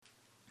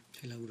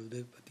Srila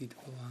Gurudev Patit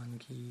Pavan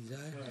ki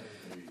jai,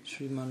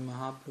 Sriman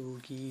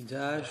Mahaprabhu ki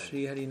jai,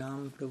 Sri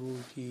Harinam Prabhu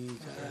ki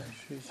jai,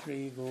 Sri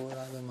Sri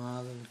Gaurada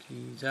Madhav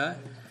ki jai,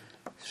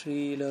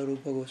 Srila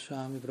Rupa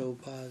Goswami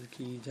Prabhupada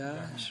ki jai,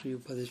 Sri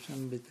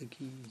Upadesamrita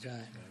ki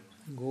jai,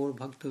 Gaur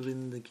Bhakta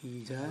Vrinda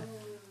ki jai,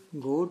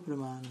 Gaur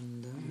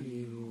Pramananda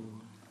Hari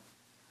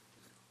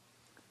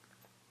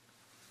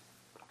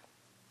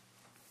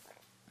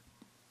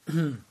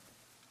Gaur.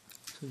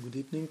 So good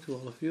evening to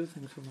all of you.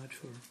 Thanks so much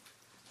for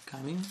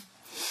coming.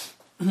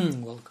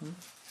 Welcome.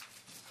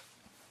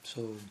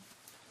 So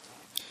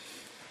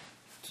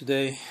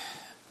today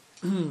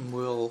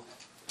we'll,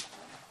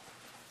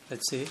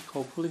 let's see,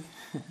 hopefully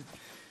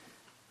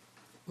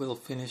we'll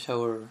finish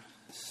our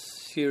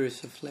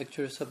series of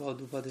lectures about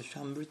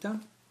Upadesamrita,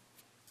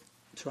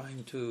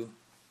 trying to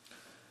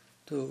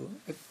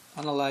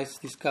analyze,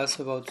 discuss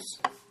about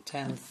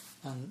 10th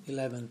and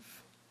 11th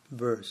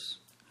verse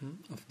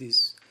of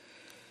this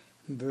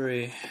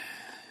very,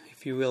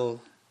 if you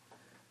will,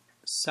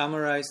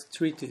 summarized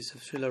treatise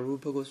of Srila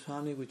Rupa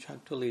Goswami, which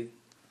actually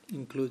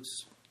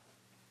includes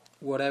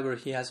whatever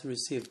he has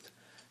received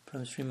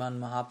from Sriman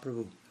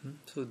Mahaprabhu.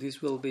 So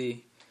this will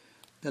be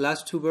the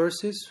last two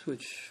verses,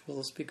 which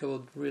will speak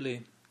about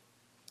really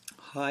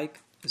high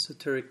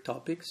esoteric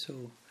topics.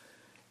 So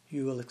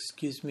you will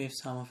excuse me if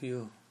some of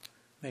you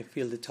may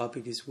feel the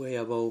topic is way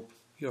above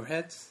your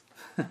heads.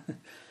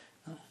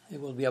 It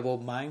will be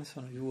above mine,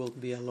 so you will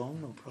be alone,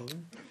 no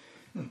problem.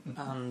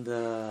 And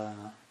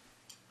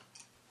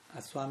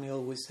as Swami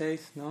always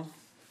says,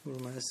 Guru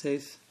Maharaj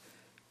says,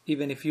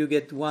 even if you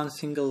get one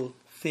single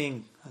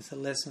thing as a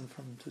lesson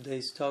from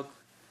today's talk,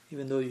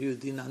 even though you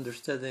didn't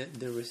understand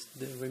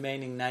the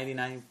remaining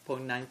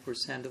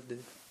 99.9% of the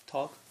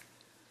talk,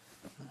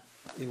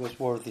 it was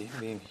worthy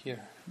being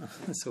here.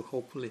 So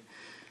hopefully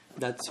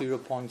that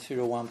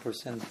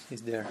 0.01%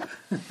 is there,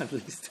 at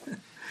least.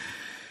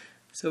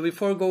 So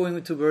before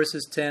going to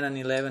verses 10 and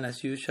 11,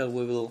 as usual,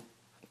 we will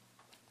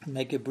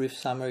make a brief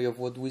summary of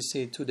what we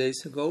said 2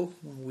 days ago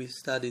when we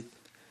studied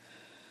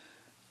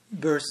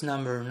verse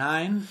number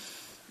 9,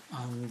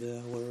 and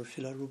where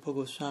Srila Rupa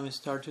Goswami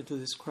started to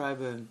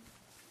describe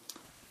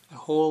a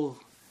whole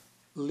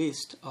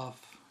list of,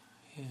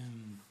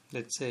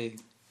 let's say,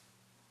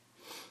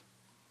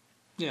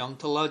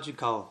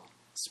 ontological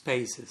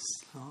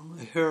spaces,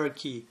 a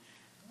hierarchy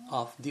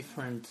of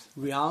different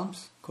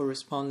realms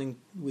corresponding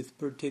with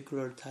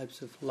particular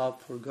types of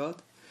love for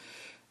God,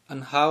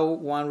 and how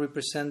one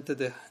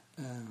represented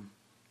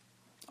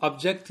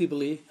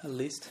objectively, at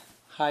least,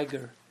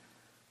 higher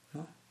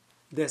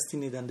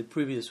destiny than the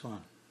previous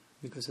one.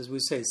 Because as we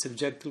say,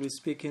 subjectively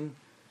speaking,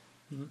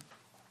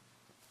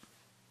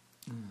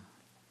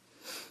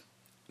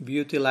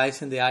 beauty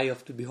lies in the eye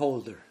of the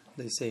beholder,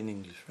 they say in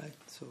English, right?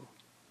 So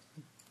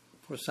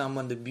for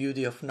someone, the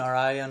beauty of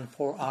Narayan,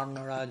 four-armed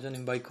Narayan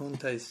in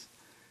Vaikuntha is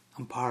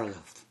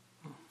unparalleled.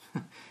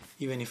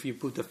 Even if you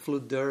put a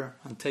flute there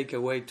and take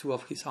away two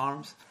of his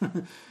arms,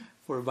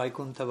 for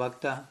Vaikuntha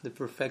Bhakta, the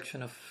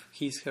perfection of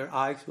her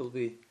eyes will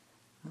be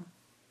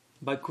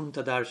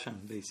Vaikuntha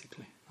Darshan,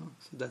 basically.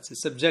 So that's a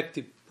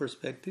subjective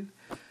perspective.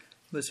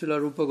 But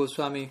Srila Rupa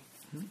Goswami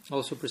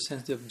also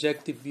presents the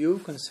objective view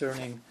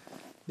concerning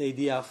the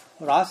idea of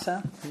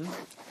rasa,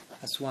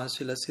 as once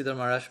Srila Siddhar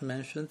Maharaj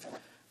mentioned.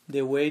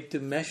 The way to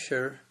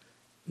measure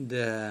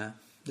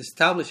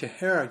establish a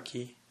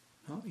hierarchy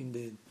in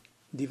the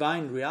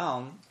divine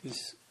realm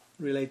is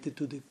related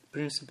to the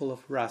principle of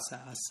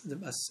rasa, as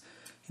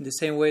in the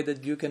same way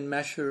that you can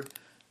measure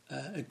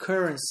a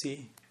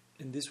currency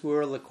in this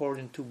world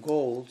according to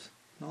gold.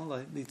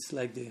 Like it's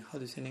like the, how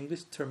do you say in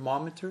English,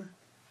 thermometer,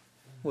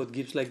 what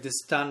gives like the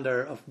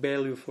standard of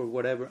value for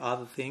whatever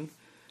other thing.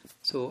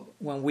 So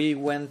when we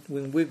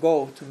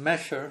go to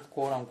measure,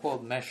 quote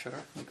unquote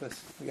measure, because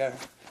we are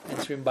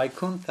entering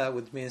Vaikuntha,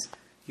 which means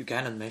you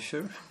cannot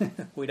measure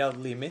without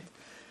limit,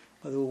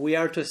 but we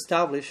are to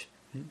establish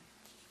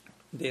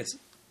this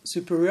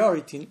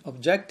superiority in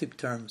objective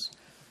terms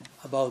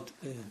about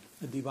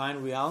a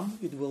divine realm.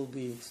 It will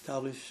be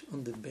established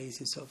on the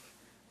basis of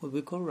what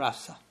we call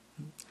rasa.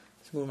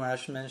 As Guru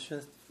Maharaj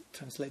mentions,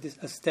 translated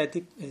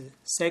aesthetic,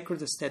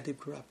 sacred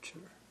aesthetic rapture.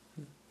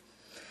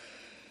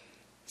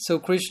 So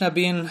Krishna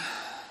being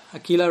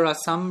Akila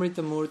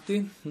Rasamrita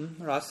Murti,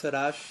 Rasa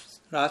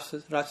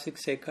Rasik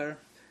Sekar,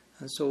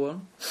 and so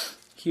on,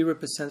 he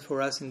represents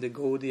for us in the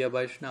Gaudiya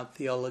Vaishnava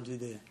theology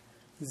the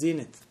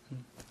zenith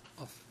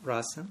of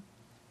rasa,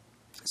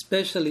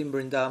 especially in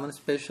Vrindavan,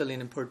 especially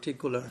in a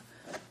particular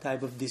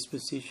type of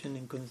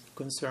disposition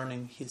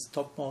concerning his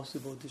topmost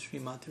devotee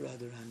Srimati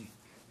Radharani.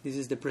 This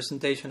is the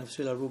presentation of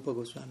Srila Rupa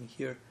Goswami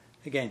here.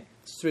 Again,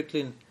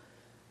 strictly in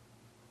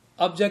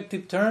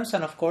objective terms,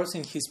 and of course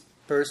in his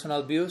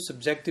personal view,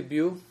 subjective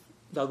view,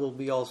 that will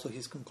be also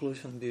his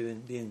conclusion,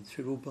 being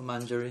Sri Rupa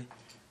Manjari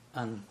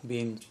and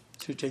being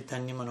Sri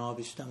Chaitanya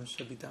Manoabhishtam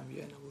Shabitam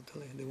Yena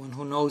Bhutale, the one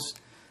who knows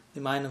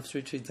the mind of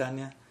Sri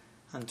Chaitanya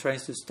and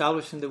tries to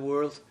establish in the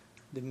world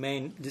the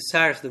main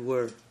desires that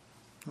were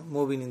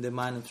moving in the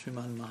mind of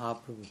Sriman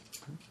Mahaprabhu.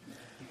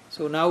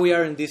 So now we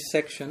are in this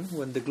section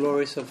when the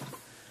glories of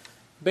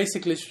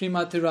basically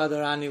Srimati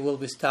Radharani will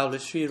be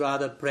established, Sri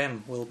Radha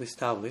Prem will be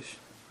established.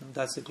 And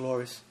that's the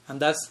glories. And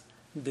that's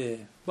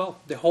the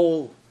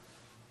whole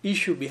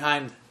issue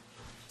behind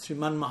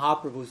Sriman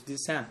Mahaprabhu's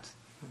descent.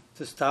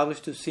 To establish,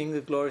 to sing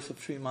the glories of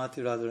Srimati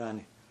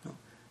Radharani.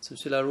 So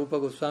Srila Rupa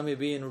Goswami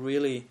being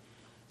really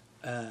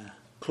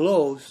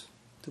close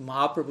to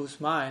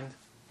Mahaprabhu's mind,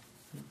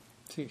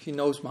 he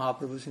knows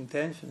Mahaprabhu's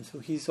intention. So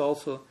he's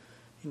also,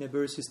 in a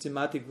very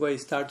systematic way,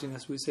 starting,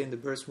 as we say in the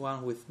verse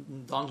 1,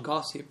 with don't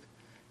gossip,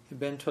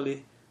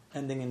 eventually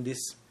ending in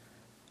these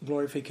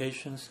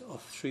glorifications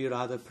of Sri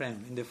Radha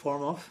Prem, in the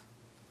form of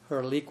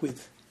her liquid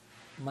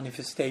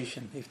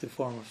manifestation, if the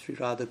form of Sri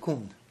Radha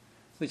Kund.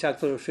 Which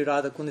actually Sri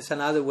Radha Kund is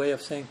another way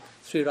of saying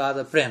Sri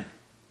Radha Prem.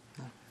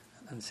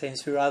 And saying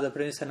Sri Radha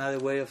Prem is another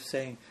way of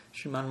saying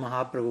Sriman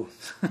Mahaprabhu.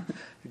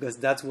 Because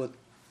that's what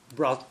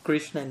brought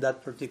Krishna in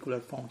that particular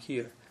form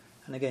here.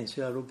 And again,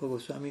 Srila Rupa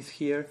Goswami is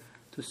here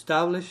to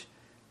establish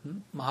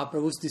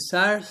Mahaprabhu's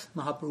desires,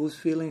 Mahaprabhu's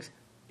feelings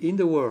in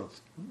the world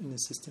in a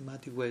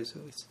systematic way. So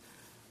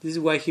this is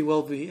why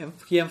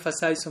he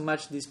emphasized so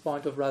much this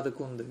point of Radha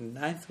Kunda in the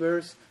 9th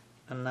verse,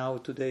 and now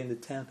today in the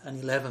 10th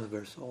and 11th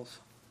verse also.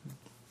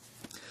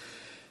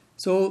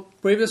 So,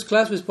 previous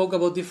class we spoke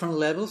about different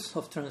levels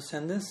of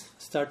transcendence,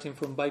 starting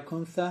from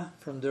Vaikuntha,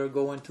 from there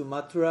going to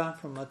Mathura,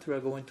 from Mathura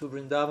going to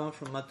Vrindavan,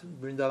 from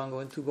Vrindavan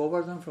going to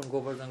Govardhan, from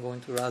Govardhan going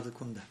to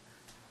Radhakunda.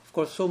 Of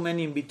course, so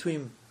many in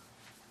between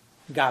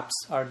gaps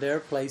are there,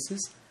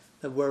 places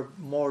that were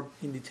more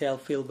in detail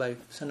filled by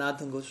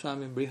Sanatana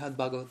Goswami, Brihad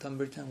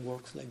Bhagavatamrita, and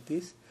works like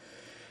this.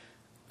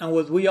 And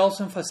what we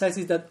also emphasize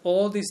is that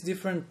all these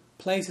different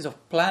places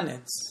of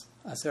planets,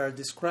 as they are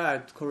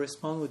described,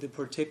 correspond with a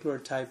particular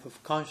type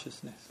of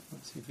consciousness.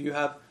 So if you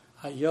have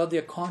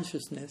Ayodhya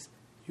consciousness,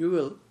 you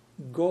will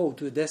go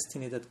to a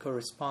destiny that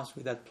corresponds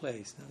with that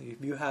place. Now,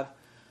 if you have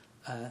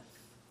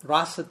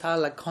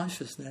Rasatala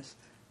consciousness,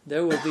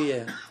 there will be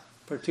a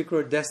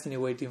particular destiny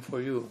waiting for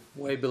you,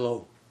 way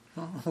below,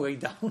 way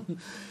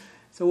down.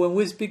 So when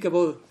we speak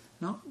about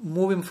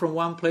moving from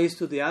one place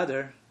to the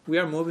other, we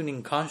are moving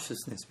in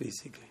consciousness,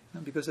 basically.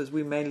 Because as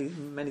we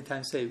many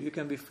times say, you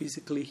can be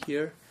physically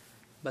here,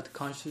 but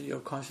your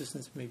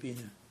consciousness may be in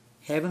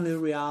a heavenly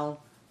realm,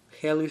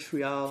 hellish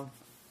realm,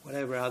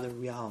 whatever other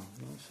realm.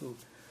 So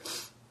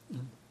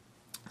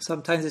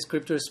sometimes the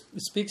scripture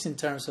speaks in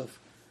terms of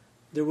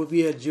there will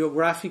be a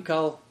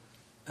geographical,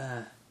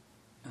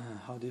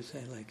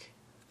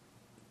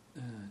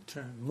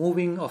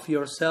 moving of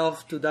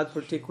yourself to that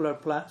particular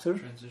place.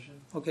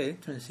 Transition. Okay,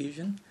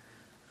 transition.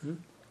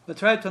 But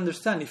try to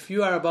understand, if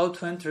you are about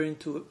to enter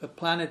into a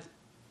planet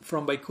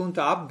from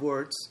Vaikuntha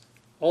upwards,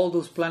 all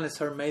those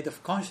planets are made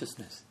of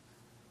consciousness.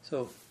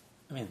 So,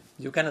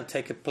 you cannot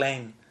take a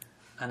plane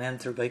and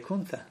enter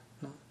Vaikuntha,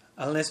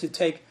 unless you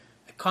take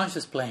a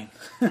conscious plane.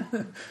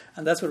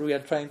 And that's what we are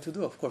trying to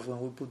do, of course, when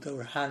we put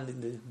our hand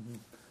in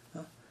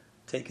the,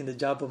 taking the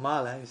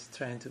Japamala, is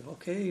trying to,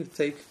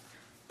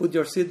 put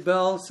your seat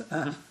belts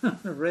and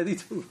ready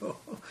to go.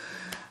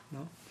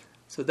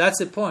 So that's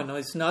the point.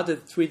 It's not a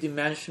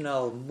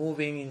three-dimensional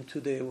moving into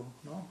the,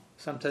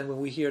 sometimes when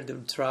we hear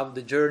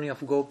the journey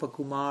of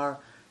Gopakumar,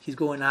 he's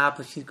going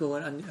up, she's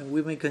going, and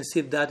we may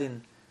conceive that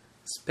in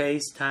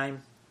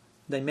space-time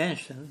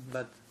dimension,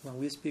 but when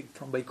we speak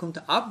from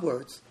Vaikuntha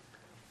upwards,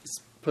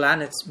 it's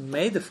planets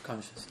made of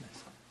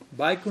consciousness.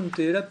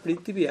 Vaikuntira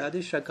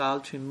Prithiviyadi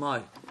Shakal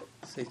Chinmay,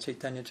 say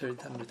Chaitanya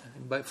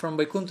Charitamrita. From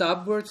Vaikuntha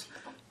upwards,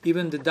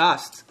 even the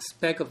dust,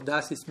 speck of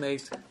dust, is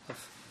made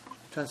of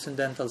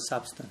transcendental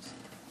substance.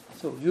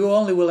 So you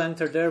only will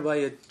enter there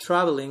by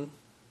traveling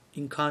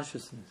in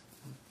consciousness.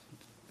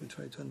 We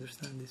try to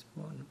understand this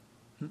one.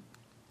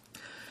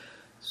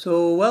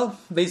 So,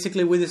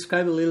 basically we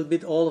described a little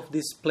bit all of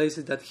these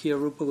places that here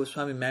Rupa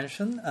Goswami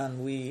mentioned,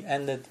 and we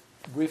ended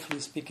briefly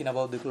speaking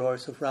about the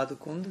glories of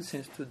Radhakunda,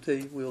 since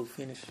today we will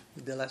finish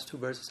with the last two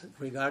verses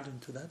regarding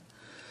to that.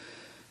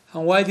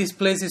 And why this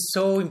place is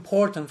so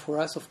important for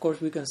us, of course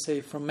we can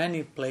say from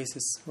many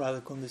places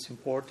Radhakunda is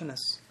important,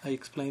 as I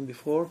explained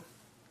before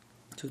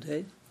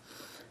today.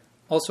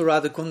 Also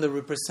Radhakunda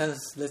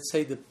represents, let's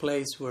say, the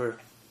place where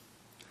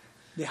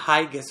the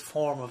highest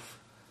form of,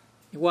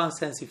 in one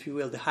sense, if you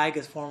will, the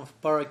highest form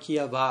of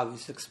Parakiya Bhav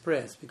is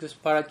expressed, because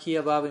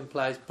Parakiya Bhav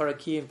implies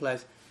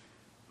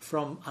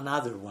from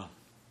another one.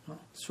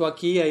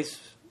 Swakiya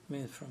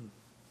means from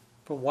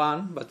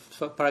one, but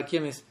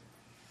Parakiya means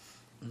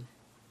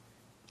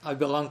I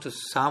belong to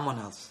someone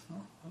else,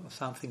 or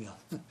something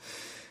else,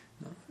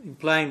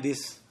 implying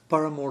this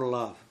paramore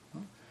love.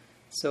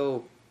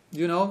 So,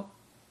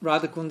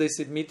 Radhakunda is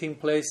a meeting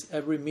place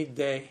every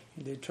midday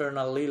in the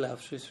eternal Leela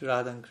of Sri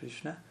Radha and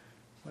Krishna.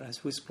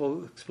 Whereas we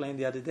explained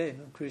the other day,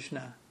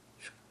 Krishna,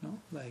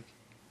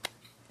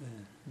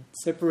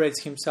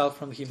 separates himself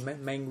from his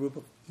main group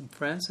of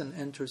friends and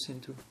enters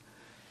into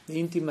the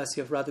intimacy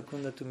of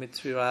Radhakunda to meet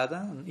Sri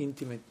Radha and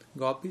intimate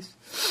gopis.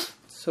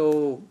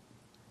 So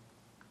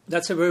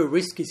that's a very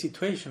risky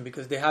situation,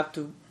 because they have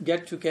to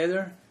get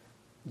together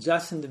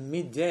just in the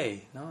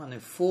midday, and a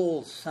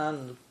full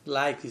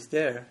sunlight is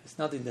there. It's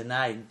not in the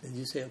night that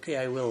you say, okay,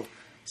 I will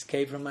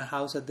escape from my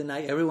house at the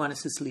night. Everyone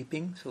is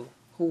sleeping, so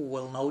who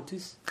will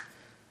notice?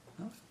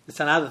 No? It's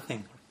another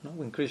thing. No?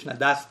 When Krishna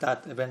does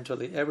that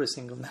eventually every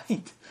single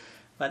night.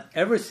 But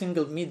every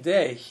single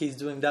midday, he's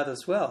doing that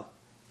as well.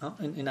 No?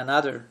 In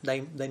another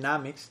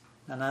dynamics,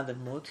 another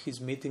mood, he's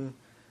meeting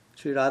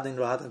Sri Radha in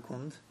Radha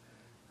Kund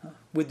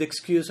with the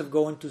excuse of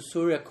going to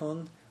Surya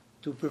Kund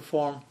to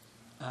perform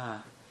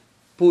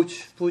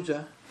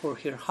puja for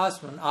her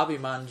husband,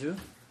 Abhimanyu,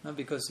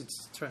 because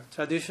it's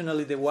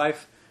traditionally the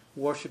wife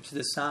worships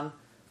the sun,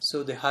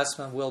 so the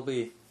husband will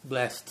be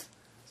blessed.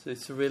 So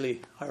it's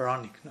really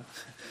ironic. No?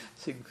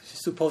 She's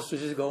supposed to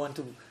just go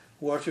into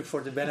worship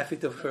for the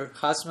benefit of her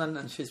husband,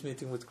 and she's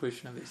meeting with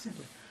Krishna,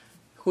 basically.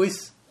 Who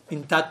is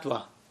in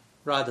Tattva,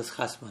 Radha's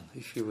husband,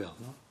 if you will.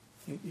 No?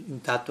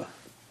 In Tattva.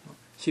 No?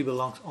 She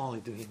belongs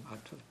only to him,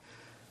 actually.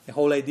 The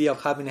whole idea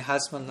of having a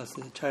husband, as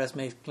the Acharyas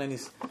may explain,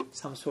 is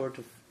some sort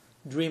of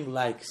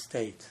dream-like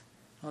state.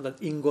 No? That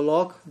in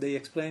Golok, they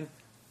explain,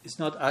 it's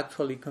not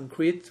actually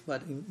concrete,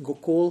 but in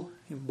Gokul,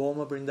 in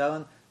Boma,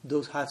 Vrindavan,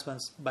 those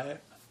husbands, by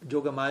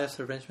Yogamaya's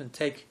arrangement,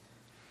 take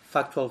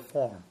factual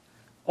form,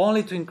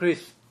 only to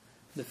increase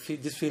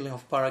this feeling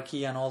of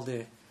parakia and all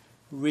the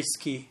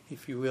risky,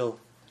 if you will,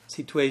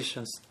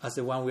 situations as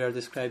the one we are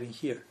describing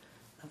here.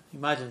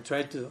 Imagine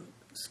trying to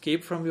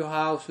escape from your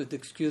house with the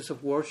excuse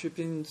of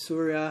worshipping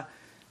Surya,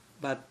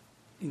 but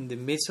in the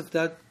midst of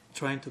that,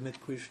 trying to meet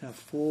Krishna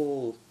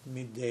full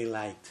midday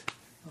light.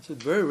 So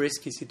very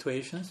risky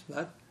situations,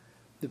 but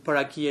the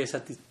parakia is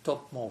at the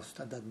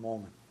topmost at that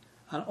moment.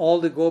 And all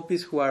the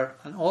gopis who are,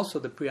 and also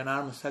the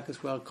Priyanarma Sakhas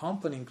who are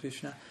accompanying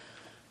Krishna,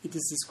 it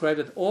is described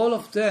that all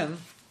of them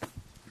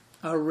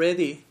are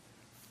ready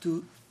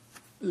to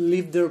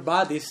leave their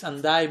bodies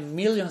and die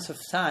millions of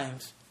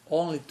times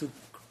only to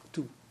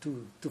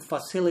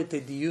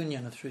facilitate the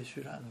union of Sri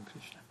Radha and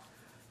Krishna.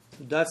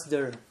 So that's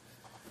the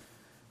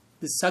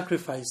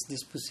sacrifice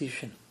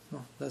disposition.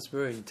 No, that's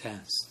very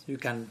intense. You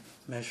can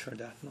measure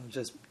that. No,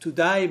 just to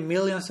die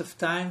millions of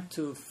times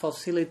to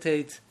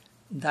facilitate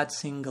that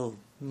single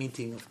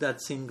meeting of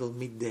that single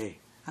midday,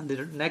 and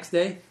the next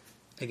day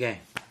again,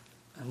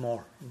 and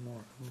more and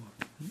more and more.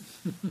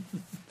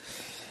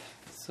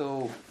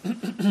 So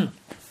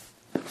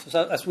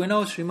as we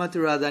know, Srimati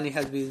Radharani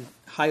has been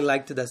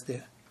highlighted as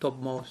the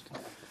topmost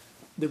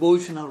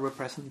devotional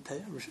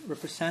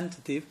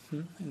representative.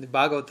 In the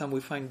Bhagavatam, we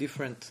find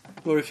different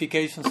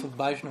glorifications of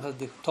Vaishnava as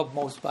the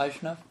topmost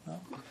Vaishnava.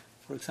 No?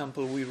 For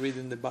example, we read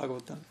in the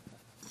Bhagavatam,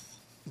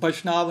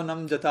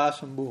 Vaishnavanam Jata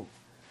Sambhu.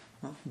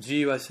 No?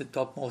 Jiva is the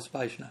topmost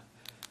Vaishnava.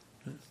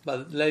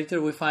 But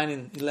later we find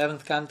in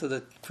 11th canto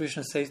that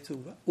Krishna says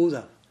to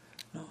Uddhava,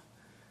 no,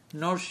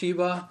 nor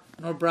Shiva,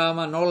 nor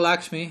Brahma, nor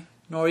Lakshmi,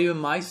 nor even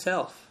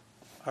myself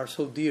are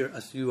so dear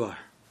as you are.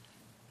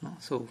 No?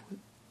 So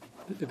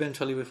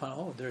eventually we find,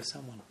 oh, there's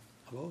someone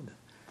above that.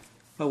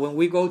 But when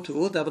we go to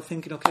Uddhava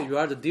thinking, okay, you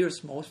are the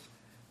dearest most,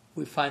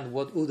 we find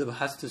what Uddhava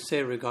has to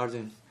say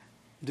regarding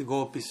the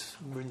gopis,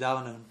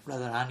 Vrindavan and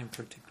Radharani in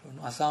particular.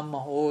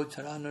 Asammaho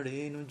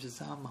charanarenu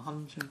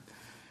jasamaham.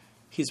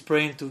 He's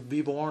praying to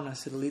be born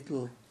as a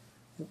little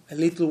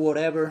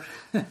whatever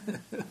in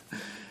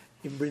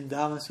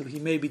Vrindavan, so he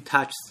may be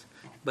touched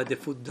by the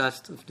foot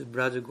dust of the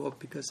Braja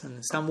Gopikas and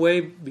in some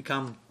way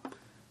become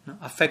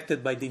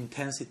affected by the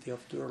intensity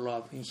of their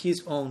love in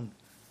his own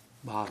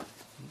body.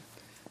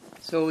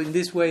 So in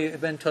this way,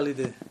 eventually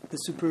the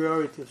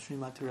superiority of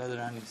Srimati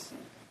Radharani is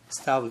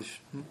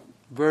established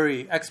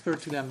very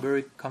expertly and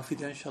very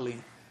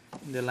confidentially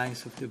in the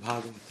lines of the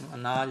Bhagavad.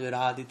 Anaya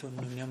radito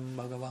nunyam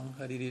bhagavan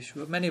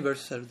haririshwa. Many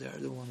verses are there.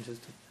 I don't want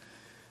just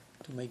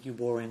to make you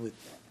boring with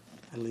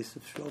a list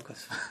of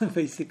shlokas,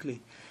 basically.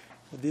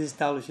 But this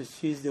establishes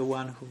she's the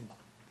one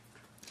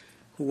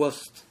who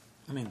was,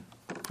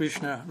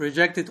 Krishna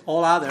rejected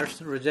all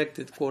others,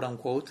 rejected quote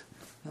unquote,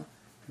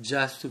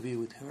 just to be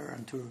with her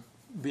and to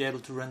be able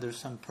to render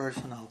some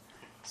personal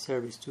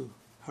service to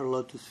her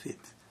lotus feet.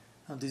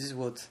 Now this is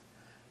what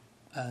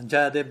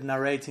Jayadev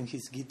narrates in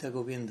his Gita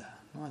Govinda.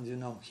 And you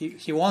know,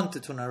 he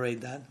wanted to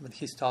narrate that, but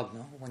he stopped.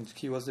 When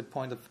he was the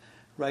point of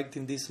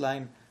writing this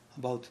line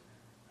about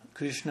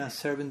Krishna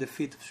serving the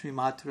feet of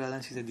Srimati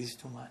Radharani, he said, this is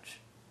too much.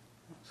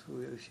 So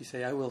he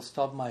said, I will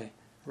stop my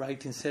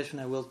writing session.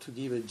 I will to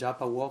give a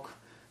japa walk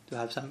to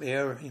have some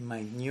air in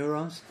my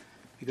neurons,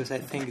 because I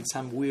think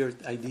some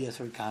weird ideas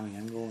are coming.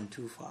 I'm going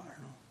too far.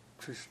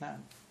 Krishna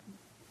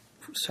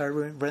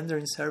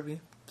rendering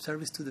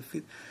service to the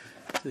feet.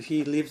 So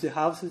he leaves the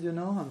house,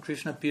 and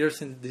Krishna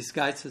appears in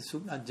disguise as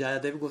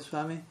Jayadev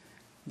Goswami.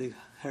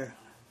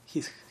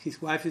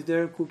 His wife is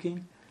there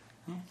cooking.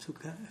 So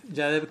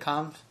Jayadev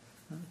comes.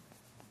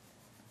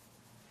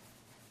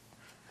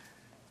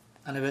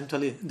 And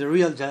eventually the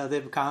real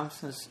Jayadev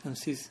comes and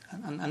sees.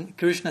 And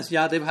Krishna's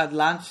Jayadev had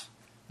lunch.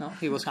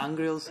 He was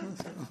hungry also.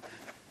 So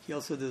he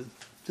also did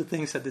two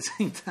things at the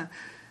same time.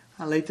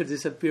 And later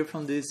disappear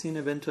from the scene.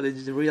 Eventually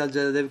the real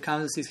Jayadev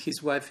comes and sees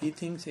his wife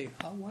eating. Say,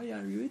 why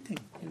are you eating?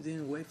 You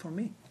didn't wait for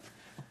me.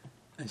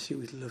 And she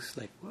looks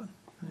like, what?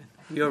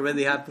 We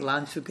already had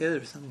lunch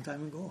together some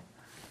time ago.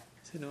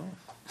 I said, no.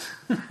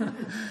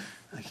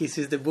 He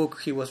sees the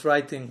book he was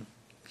writing.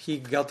 He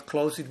got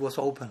close, it was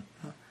open.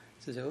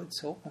 He says, "Oh,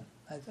 it's open.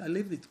 I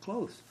left it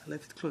closed.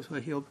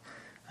 Well,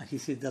 and he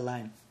sees the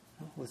line.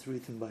 Was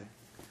written by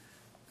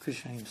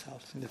Krishna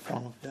himself in the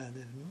form of that.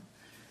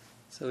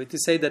 So it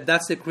is said that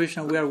that's the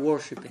Krishna we are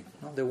worshipping,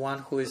 the one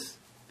who is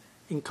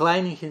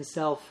inclining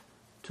himself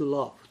to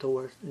love,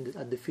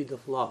 at the feet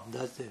of love.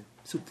 That's the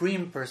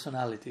supreme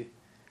personality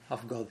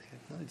of Godhead.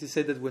 It is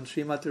said that when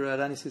Srimati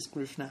Radharani sees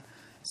Krishna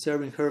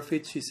serving her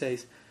feet, she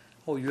says,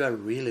 "Oh, you are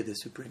really the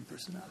supreme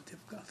personality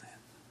of Godhead.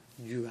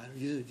 You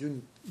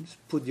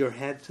put your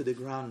head to the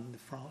ground in the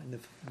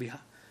front,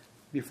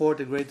 before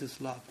the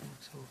greatest love."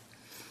 So,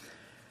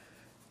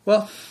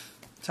 well,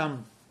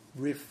 some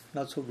brief,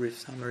 not so brief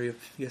summary of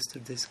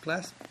yesterday's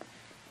class.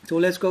 So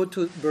let's go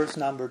to verse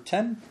number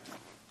 10,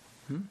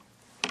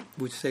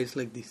 which says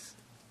like this.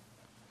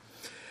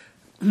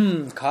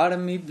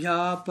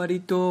 Karmibhya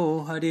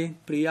parito hare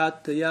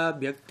priyataya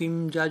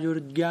vyaktim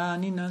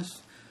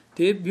jajurjaninas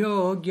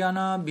tebhyo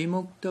jnana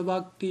bhimukta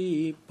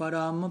bhakti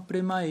param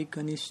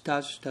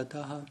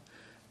premaikanishtastataha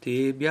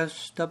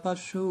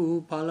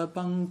tebhyastapashu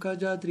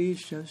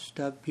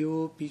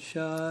palapankajadrishastabhyo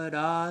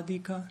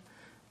pisharadika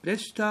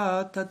presta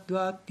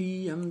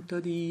tadvatiyam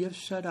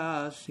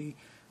tadiyasarasi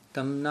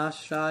tam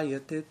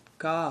nasrayatet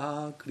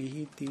kaha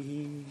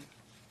krihiti.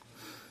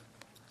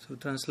 So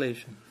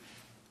translation.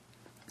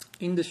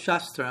 In the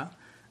Shastra,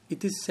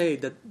 it is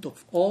said that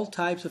of all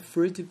types of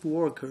fruitive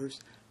workers,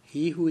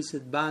 he who is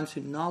advanced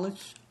in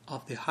knowledge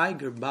of the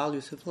higher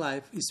values of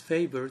life is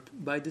favored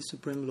by the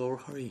Supreme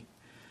Lord Hari.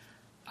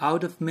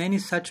 Out of many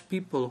such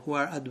people who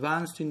are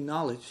advanced in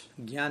knowledge,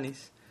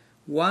 jnanis,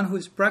 one who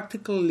is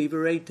practically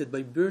liberated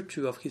by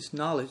virtue of his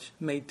knowledge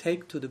may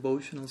take to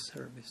devotional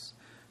service.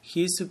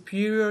 He is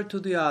superior to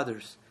the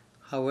others.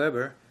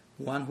 However,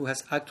 one who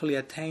has actually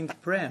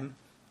attained prem,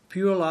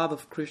 pure love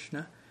of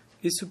Krishna,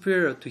 is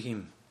superior to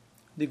him.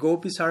 The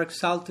gopis are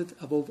exalted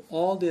above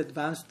all the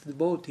advanced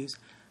devotees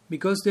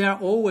because they are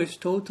always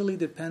totally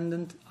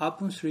dependent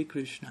upon Sri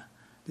Krishna,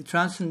 the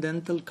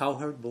transcendental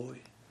cowherd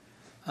boy.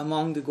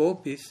 Among the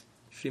gopis,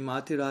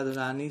 Srimati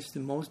Radharani is the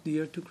most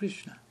dear to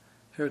Krishna.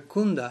 Her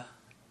Kunda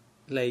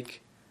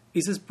lake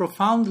is as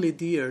profoundly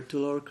dear to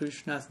Lord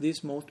Krishna as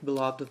this most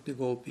beloved of the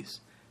gopis.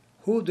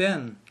 Who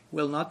then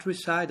will not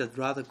reside at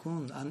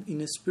Radhakund and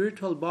in a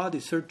spiritual body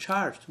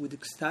surcharged with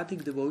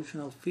ecstatic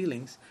devotional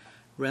feelings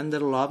render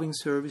loving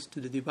service to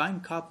the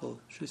divine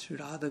couple, Sri Sri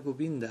Radha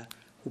Govinda,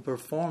 who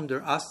perform their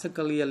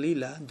Astakaliya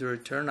Lila, their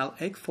eternal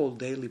eightfold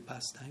daily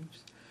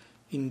pastimes?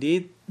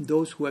 Indeed,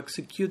 those who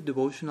execute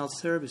devotional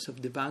service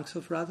of the banks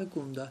of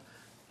Radhakunda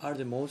are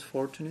the most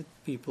fortunate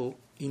people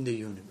in the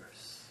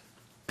universe.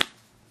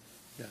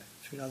 Yeah,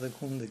 Sri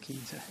Radhakunda ki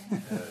jai.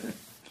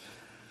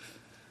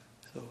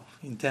 So,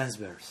 intense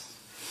verse.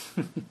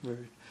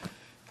 Very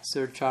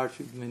surcharged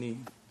with many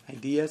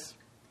ideas,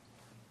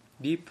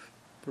 deep,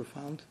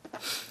 profound.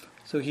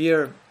 So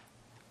here,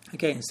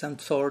 again, some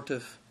sort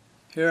of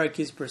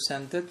hierarchy is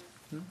presented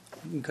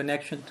in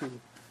connection to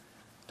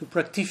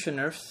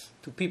practitioners,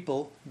 to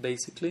people,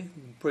 basically.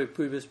 The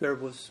previous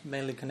verb was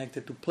mainly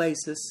connected to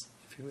places,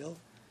 if you will.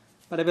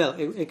 But well,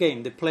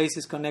 again, the place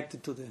is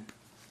connected to the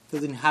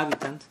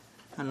inhabitant,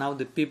 and now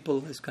the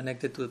people is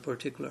connected to a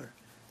particular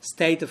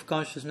state of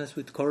consciousness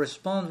which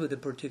corresponds with a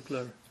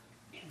particular,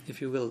 if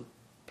you will,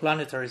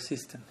 planetary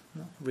system,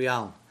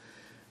 realm.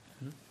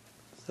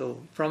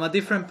 So, from a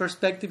different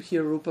perspective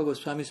here, Rupa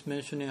Goswami is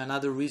mentioning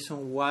another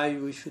reason why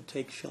we should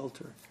take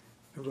shelter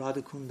in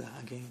Radhakunda,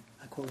 again,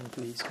 according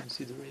to his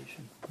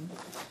consideration.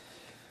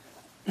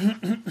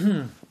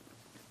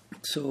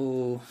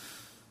 So,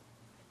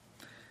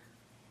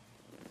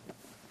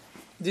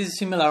 this is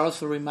similar,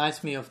 also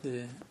reminds me of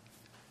the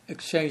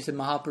exchange that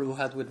Mahaprabhu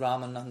had with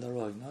Ramananda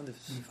Roy, the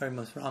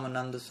famous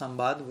Ramananda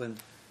Sambad, when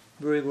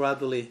very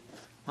gradually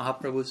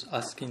Mahaprabhu was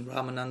asking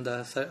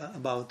Ramananda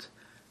about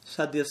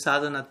Sadhya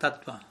Sadhana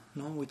Tattva,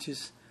 which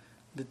is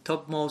the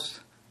topmost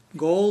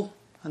goal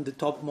and the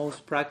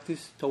topmost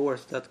practice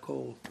towards that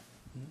goal.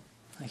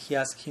 And he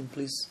asked him,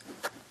 please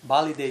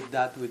validate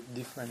that with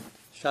different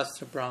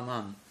Shastra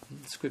Praman,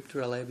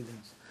 scriptural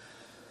evidence.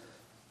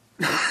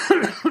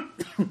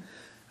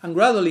 And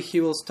gradually he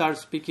will start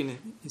speaking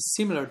in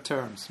similar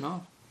terms,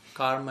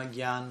 Karma,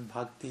 Gyan,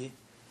 Bhakti,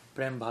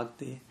 Prem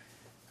Bhakti.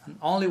 And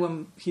only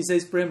when he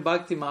says Prem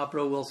Bhakti,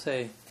 Mahaprabhu will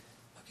say,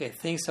 okay,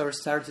 things are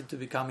started to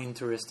become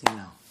interesting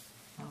now.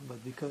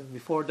 But because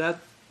before that,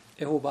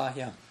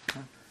 Ehobahya,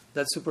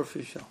 that's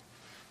superficial.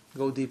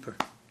 Go deeper.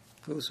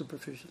 Go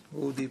superficial.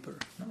 Go deeper.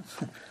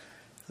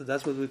 So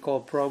that's what we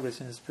call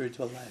progress in the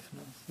spiritual life.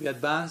 We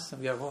advance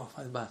and we are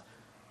advanced.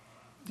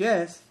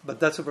 Yes, but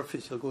that's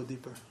superficial. Go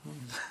deeper.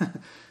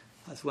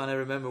 That's when I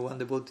remember one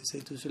devotee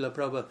said to Srila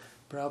Prabhupada,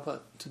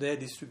 Prabhupada, today I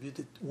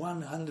distributed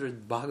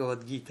 100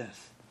 Bhagavad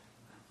Gitas.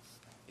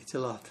 It's a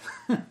lot.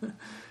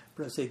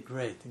 Prabhupada said,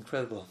 great,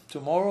 incredible.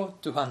 Tomorrow,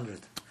 200.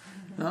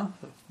 So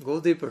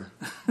go deeper.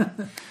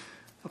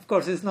 Of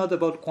course, it's not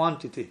about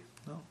quantity,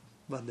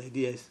 but the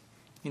idea is,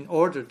 in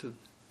order to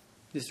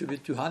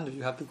distribute 200,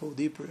 you have to go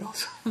deeper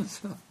also.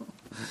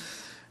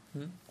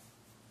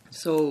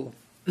 So,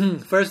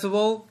 first of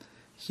all,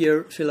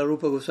 here Srila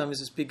Rupa Goswami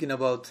is speaking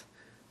about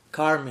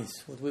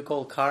karmis, what we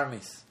call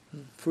karmis,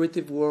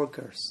 fruitive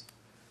workers.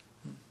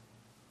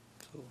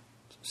 So,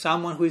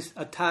 someone who is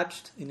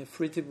attached in a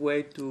fruitive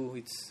way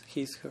to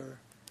her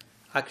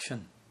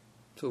action.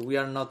 So we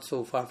are not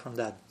so far from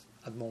that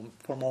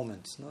for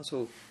moments. No?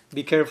 So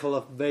be careful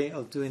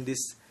of doing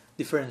this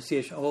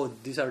differentiation. Oh,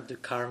 these are the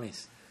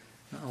karmis.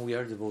 No, we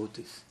are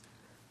devotees.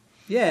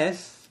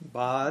 Yes,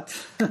 but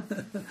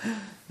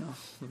no,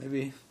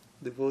 maybe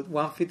devote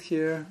 1 feet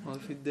here, 1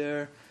 feet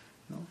there.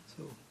 No,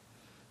 so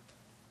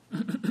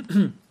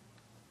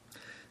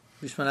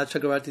Vishwanath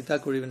Chakravarti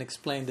Thakur even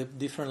explained the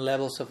different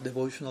levels of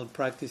devotional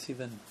practice,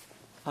 even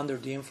under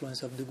the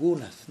influence of the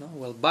gunas. No,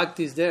 well,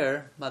 bhakti is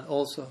there, but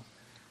also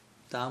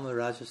Tama,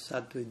 Rajas,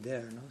 Sattva is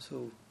there. No,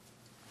 so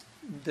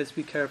let's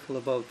be careful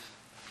about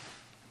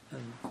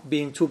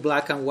being too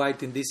black and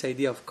white in this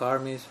idea of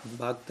karmis,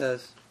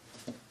 bhaktas,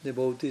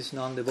 devotees,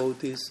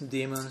 non-devotees,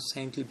 demons,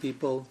 saintly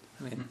people.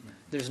 I mean,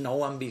 there's no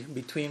one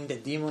between the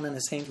demon and the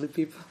saintly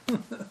people.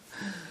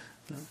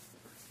 No?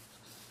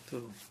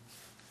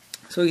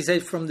 So he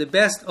says, from the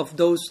best of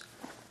those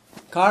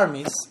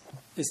karmis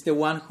is the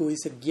one who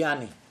is a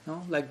jnani.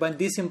 No? Like by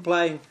this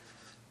implying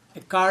a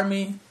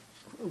karmi,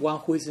 one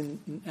who is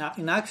in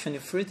action, a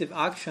fruitive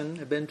action,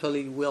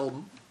 eventually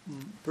will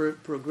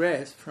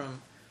progress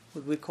from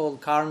what we call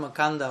karma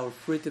kanda, or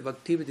fruitive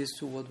activities,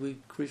 to what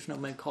Krishna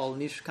may call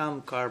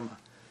nishkam karma.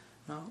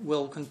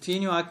 Will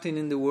continue acting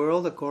in the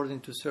world according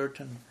to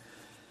certain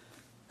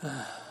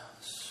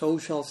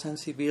social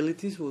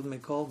sensibilities, what we may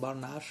call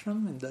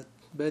varnashram in that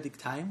Vedic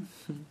time.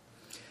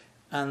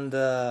 And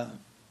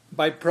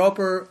by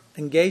proper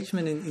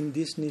engagement in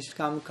this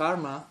nishkam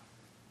karma,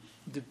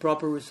 the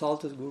proper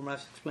result, as Guru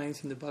Maharaj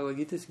explains in the Bhagavad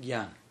Gita, is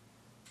jnana.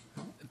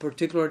 A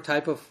particular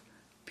type of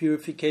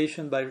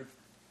purification by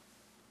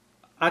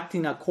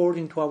acting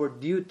according to our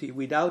duty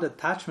without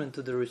attachment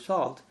to the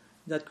result,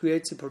 that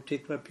creates a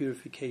particular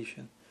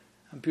purification.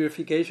 And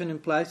purification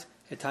implies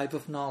a type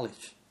of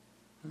knowledge.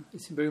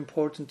 It's very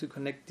important to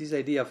connect this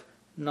idea of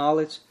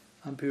knowledge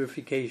and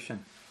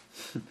purification.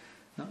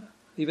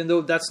 Even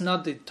though that's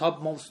not the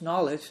topmost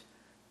knowledge,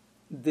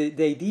 the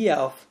idea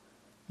of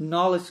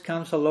knowledge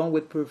comes along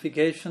with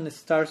purification. It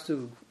starts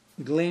to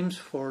glimpse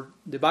for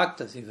the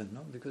bhaktas even,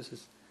 no? Because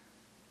it's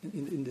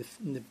in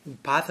the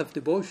path of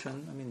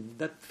devotion. I mean,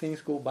 that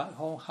things go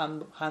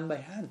hand by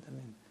hand. I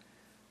mean,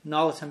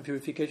 knowledge and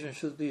purification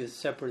should be a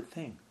separate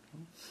thing.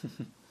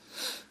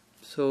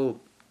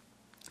 So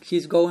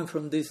he's going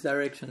from this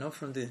direction, no?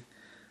 From the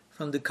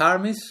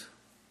karmis.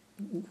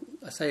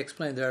 As I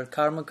explained, there are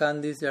karma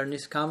kandis, there are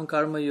niskam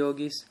karma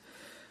yogis,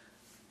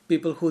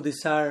 people who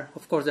desire,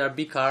 of course there are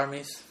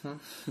bikarmis, no?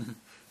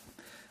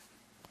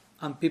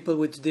 And people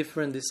with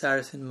different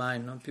desires in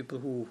mind, no? People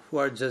who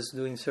are just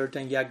doing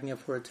certain yajna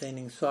for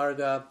attaining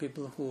swarga,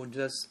 people who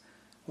just,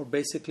 or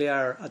basically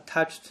are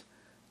attached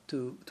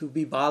to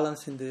be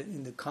balanced in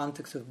the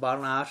context of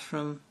varna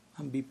ashram,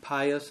 and be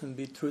pious and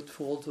be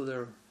truthful to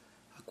their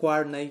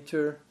acquired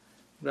nature.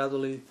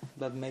 Gradually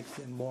that makes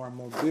them more and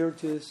more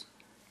virtuous.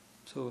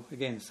 So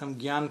again, some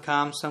jnana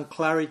comes, some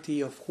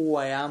clarity of who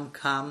I am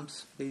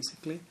comes,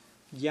 basically.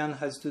 Jnana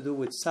has to do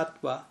with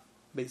sattva,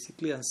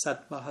 basically, and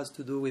sattva has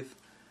to do with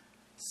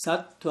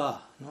sattva.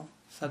 No?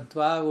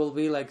 Sattva will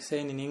be like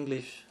saying in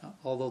English,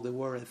 although the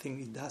word I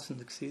think it doesn't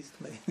exist,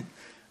 like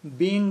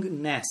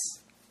beingness.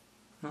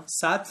 No?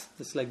 Sat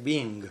is like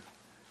being,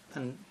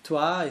 and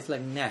tva is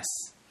like ness.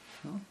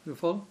 No? You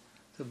follow?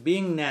 So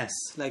beingness,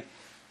 like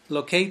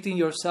locating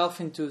yourself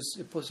into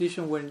a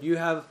position where you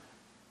have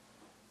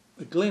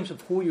a glimpse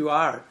of who you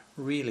are,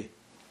 really,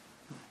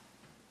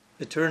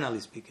 eternally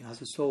speaking,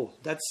 as a soul.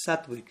 That's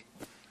sattvic,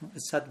 a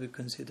sattvic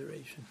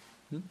consideration.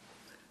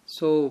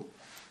 So,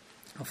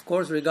 of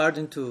course,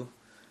 regarding to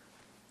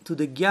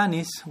the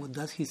jnanis, what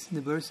does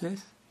the verse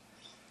says?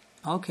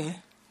 Okay.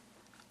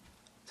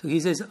 So he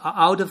says,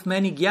 out of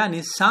many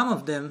jnanis, some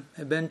of them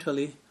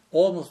eventually,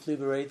 almost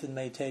liberated,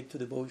 may take to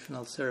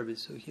devotional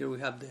service. So here we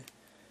have the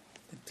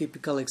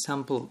typical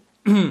example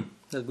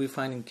that we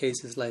find in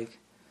cases like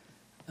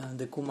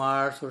the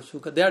Kumars or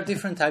Sukha. There are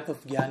different type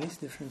of jnanis,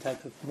 different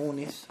type of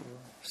munis or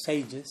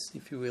sages,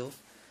 if you will.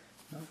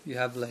 You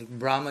have like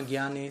Brahma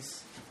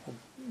jnanis,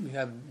 you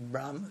have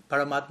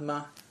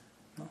Paramatma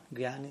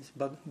jnanis,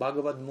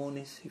 Bhagavad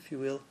munis, if you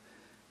will.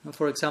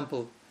 For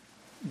example,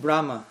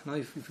 Brahma.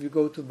 If you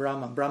go to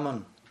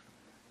Brahman,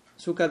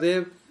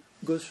 Sukadev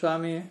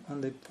Goswami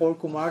and the 4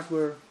 Kumars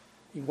were,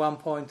 in one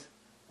point,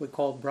 we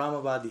call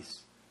Brahmavadis.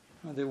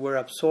 They were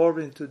absorbed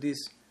into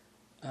this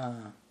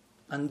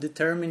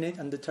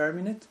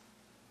undeterminate,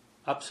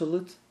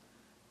 absolute,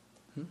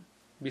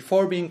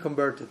 before being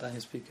converted, I'm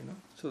speaking.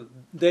 So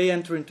they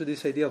enter into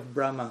this idea of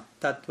Brahma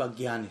Tattva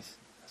Jnanis.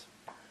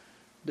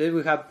 Then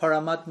we have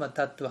Paramatma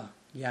Tattva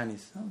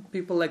Jnanis.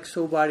 People like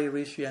Sobari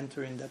Rishi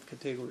enter in that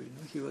category.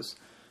 He was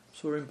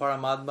Surin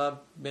Paramatma,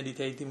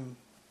 meditating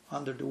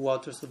under the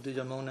waters of the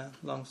Yamuna,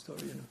 long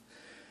story.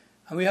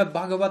 And we have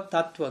Bhagavad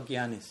Tattva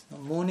Jnanis,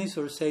 munis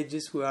or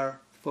sages who are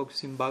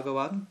focusing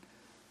Bhagavan,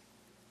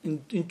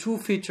 in two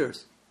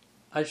features,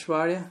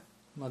 Aishwarya,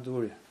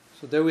 Madhurya.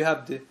 So there we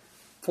have the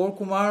 4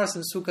 Kumars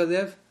and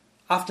Sukadev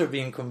after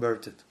being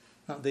converted.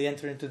 Now they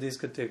enter into this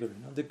category.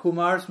 Now, the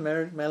Kumars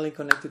mainly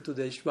connected to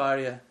the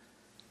Aishwarya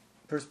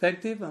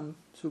perspective, and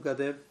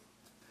Sukadev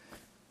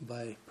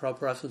by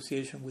proper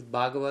association with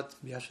Bhagavat,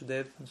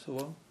 Vyasadev, and so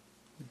on,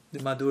 the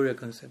Madhurya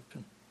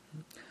conception.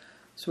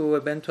 So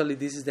eventually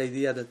this is the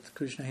idea that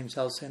Krishna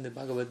himself said in the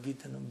Bhagavad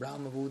Gita,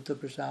 Brahma Bhuta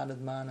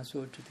Prasadadmana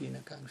Sochati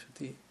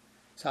Nakangshati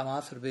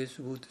Sama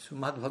Sarvesu Bhutesu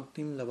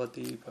Madbhaktim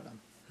Lavati Param.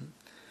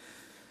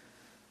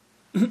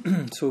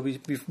 So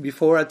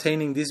before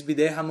attaining this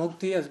Videha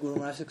Mukti, as Guru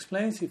Maharaj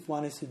explains, if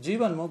one is a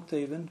Jivan Mukta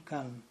even,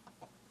 can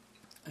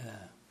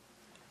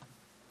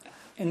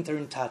enter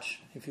in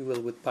touch, if you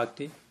will, with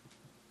Bhakti.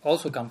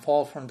 Also can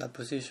fall from that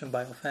position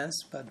by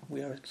offense, but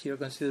we are here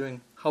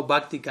considering how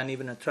Bhakti can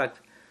even attract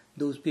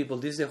those people.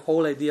 This is the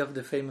whole idea of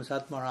the famous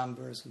Atmaram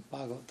verse of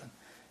Bhagavatam.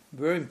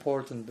 Very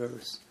important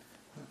verse.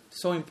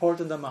 So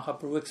important that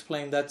Mahaprabhu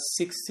explained that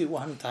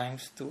 61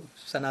 times to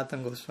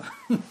Sanatana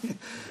Goswami.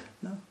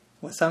 No?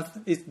 Well,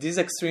 this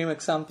extreme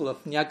example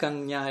of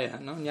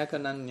Nyakanyaya, no?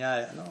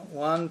 Nyakananyaya. No?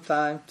 1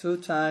 time, 2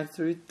 times,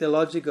 3. The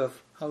logic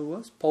of how it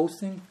was?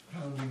 Posting?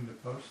 Pounding the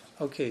post.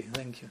 Okay,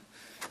 thank you.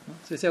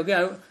 So you say,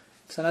 okay,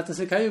 Sanatana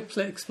said, can you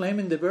explain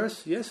in the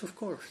verse? Yes, of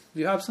course.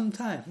 You have some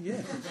time?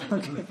 Yes.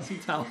 Okay,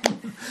 sit down.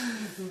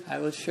 I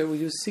will share with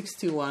you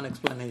 61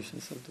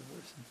 explanations of the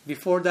verse.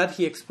 Before that,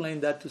 he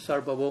explained that to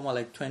Sarvabhauma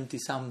like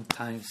 20-some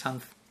times,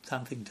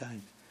 something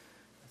times.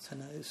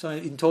 So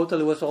in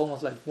total, it was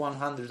almost like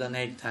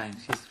 108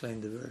 times he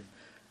explained the verse.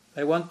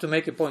 I want to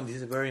make a point. This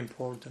is a very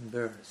important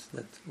verse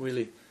that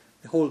really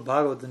the whole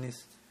Bhagavatam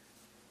is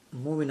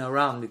moving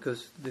around,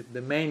 because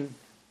the main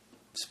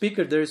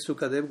speaker there is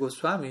Sukadev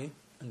Goswami,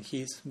 and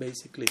he's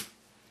basically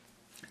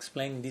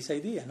explaining this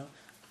idea. No?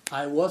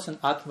 I was an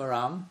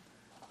Atmaram,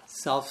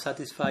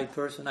 self-satisfied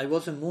person. I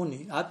was a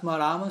Muni.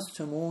 Atmaramas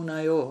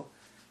chamunayo.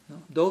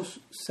 No? Those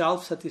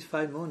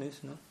self-satisfied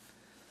munis, no?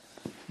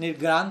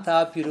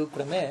 Nirgranta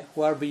piruprame,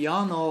 who are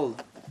beyond all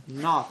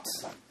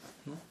knots.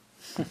 No?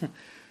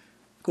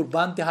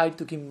 Kurbante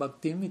haitu kim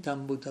bhaktim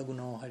itam bhuta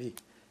guno hari.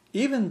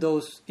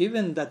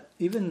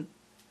 Even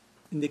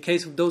in the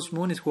case of those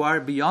munis who are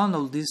beyond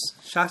all these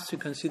Shastri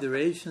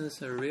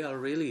considerations, are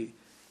really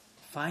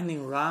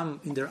finding Ram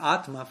in their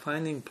Atma,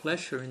 finding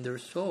pleasure in their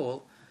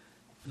soul,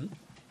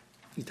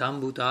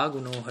 Itam Bhuta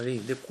Guno Hari.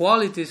 The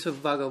qualities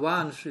of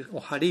Bhagavan,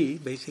 or Hari,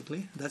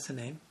 basically, that's the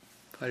name.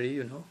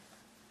 Hari,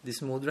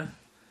 this mudra,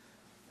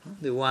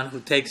 the one who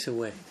takes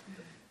away.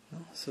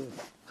 So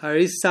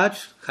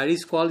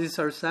Hari's qualities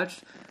are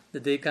such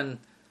that they can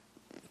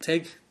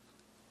take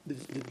the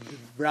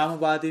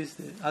Brahmavadis,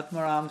 the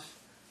Atmarams,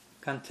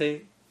 can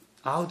take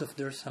out of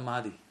their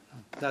samadhi.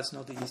 That's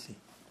not easy.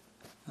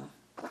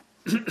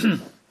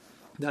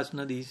 That's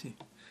not easy.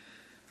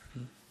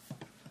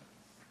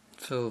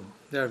 So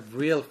they are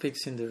real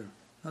fixed in there.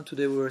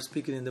 Today we were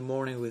speaking in the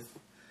morning with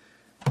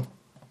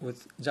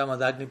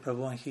Jamadagni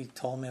Prabhu, and he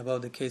told me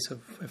about the case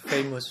of a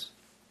famous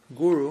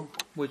guru,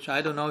 which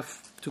I don't know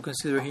if to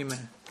consider him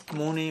a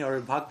Muni or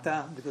a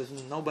Bhakta, because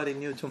nobody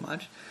knew too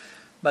much.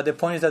 But the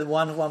point is that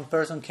one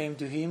person came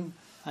to him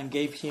and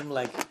gave him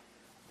like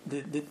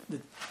the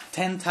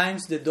 10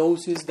 times the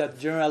doses that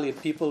generally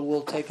people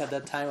will take at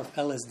that time of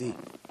LSD.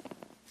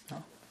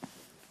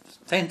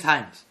 10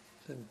 times.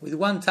 So with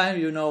 1 time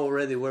you know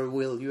already where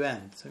will you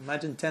end. So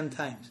imagine 10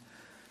 times.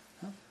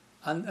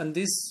 And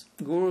this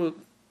guru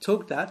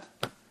took that,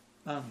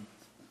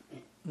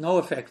 no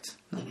effect.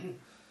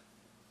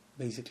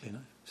 Basically.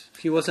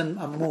 He wasn't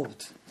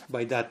moved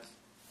by that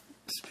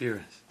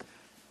experience.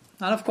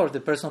 And of course the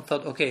person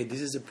thought, okay,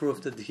 this is a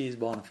proof that he is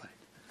bona fide.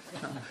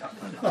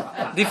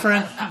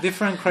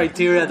 Different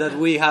criteria that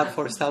we have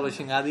for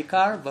establishing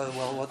adhikar, but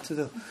well, what to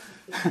do?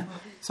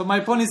 So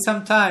my point is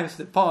sometimes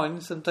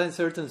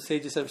certain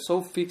sages are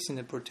so fixed in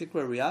a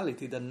particular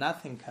reality that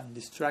nothing can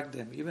distract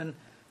them, even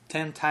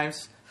 10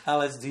 times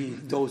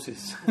LSD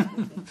doses.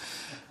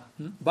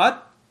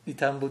 But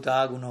Itam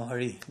Bhuta Guno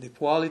Hari, the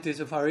qualities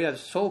of Hari are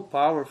so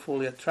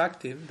powerfully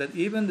attractive that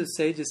even the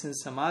sages in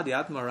Samadhi,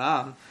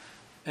 Atmaram,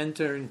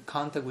 enter in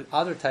contact with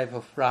other type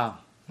of Ram,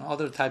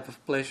 other type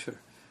of pleasure.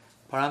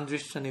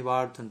 Paramdrishya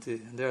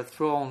Nivartanti, and they are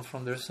thrown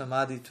from their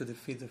samadhi to the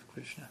feet of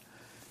Krishna.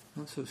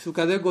 So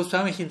Sukadev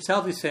Goswami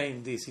himself is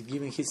saying this, he's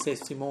giving his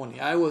testimony.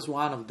 I was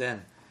one of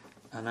them,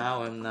 and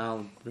now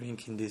I'm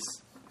drinking this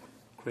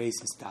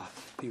crazy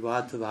stuff.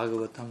 Pivata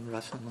Bhagavatam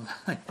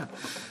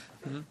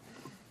Rasamalaya.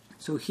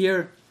 So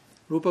here,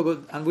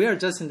 and we are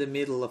just in the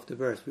middle of the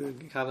verse. We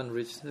haven't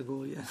reached the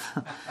goal yet.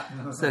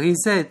 So he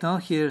said,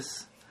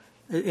 here's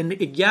a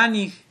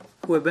jnani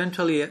who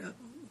eventually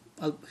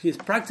he is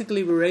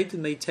practically liberated,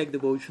 may take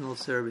devotional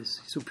service,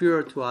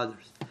 superior to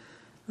others.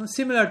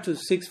 Similar to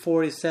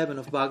 647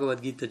 of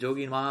Bhagavad Gita,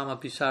 Yogi Mama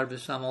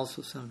Pisarvesam,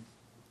 also some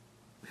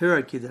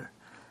hierarchy there.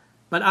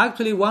 But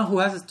actually one who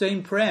has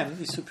attained Prem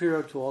is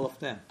superior to all of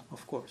them,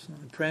 of course.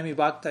 Premi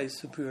Bhakta is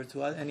superior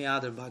to any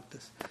other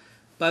Bhaktas.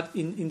 But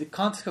in the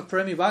context of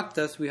Premi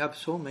Bhaktas, we have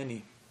so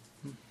many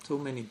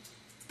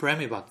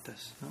Premi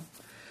Bhaktas. No?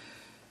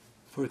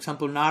 For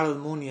example, Narada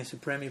Muni is a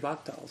Premi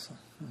Bhakta also,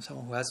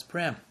 someone who has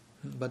Prem.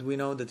 But we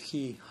know that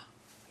he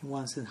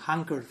wants and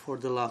hankered for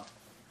the love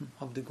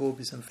of the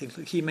gopis and things.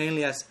 He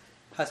mainly has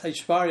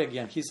Aishwarya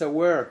again. He's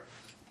aware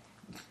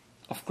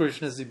of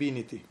Krishna's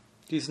divinity.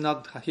 He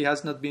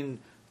has not been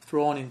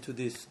thrown into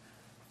this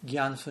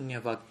Gyan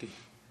Sunya Bhakti.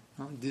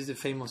 No? This is the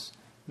famous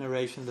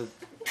narration that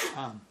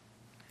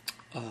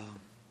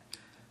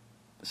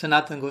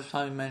Sanatana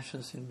Goswami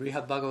mentions in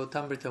Brihad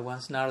Bhagavatamrita.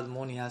 Once Narada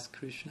Muni asked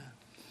Krishna,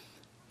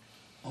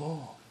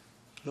 "Oh,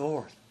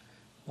 Lord,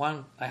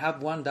 I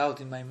have one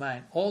doubt in my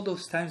mind. All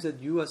those times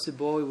that you as a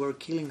boy were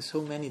killing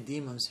so many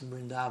demons in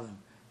Vrindavan,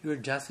 you were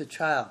just a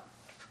child,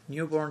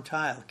 newborn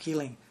child,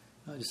 killing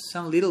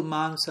some little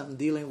monks and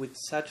dealing with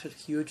such a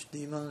huge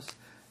demons,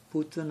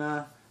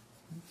 Putana,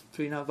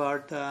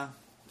 Trinavarta,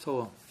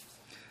 so on.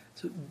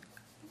 So,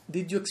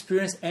 did you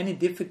experience any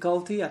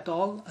difficulty at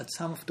all at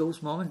some of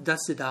those moments?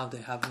 That's the doubt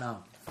I have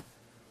now."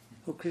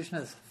 So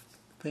Krishna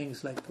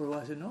thinks like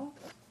Prabhupada said,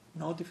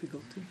 no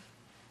difficulty.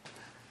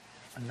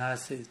 And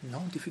Narada says, no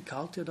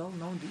difficulty at all.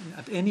 No,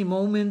 at any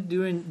moment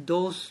during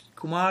those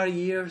Kumar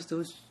years,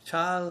 those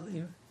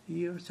childhood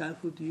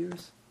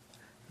years,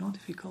 no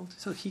difficulty.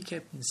 So he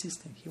kept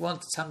insisting. He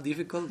wanted some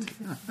difficulty.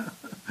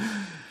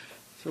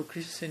 So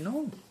Krishna said,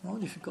 no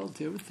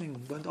difficulty.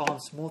 Everything went on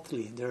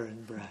smoothly there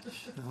in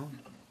Braj. No?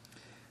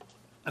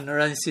 And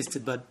Narada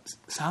insisted, but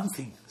some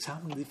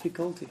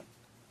difficulty.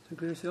 So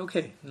Krishna said,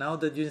 okay, now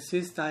that you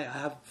insist, I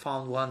have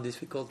found one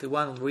difficulty,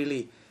 one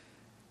really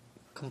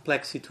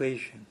complex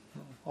situation.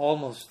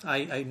 Almost,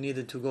 I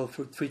needed to go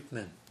through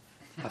treatment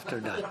after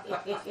that.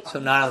 So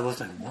Narada was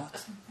like,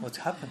 what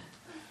happened?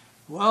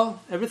 Well,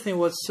 everything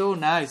was so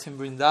nice in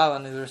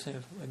Vrindavan,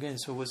 again,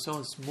 so it was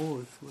so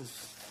smooth.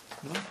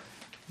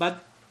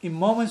 But in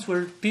moments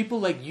where people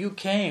like you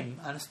came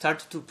and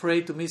started to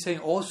pray to me, saying,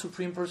 "Oh,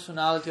 Supreme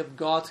Personality of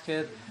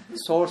Godhead,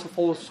 Source of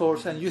all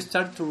source," and you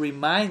started to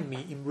remind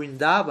me in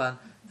Vrindavan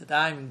that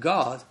I'm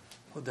God,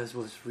 that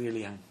was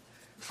really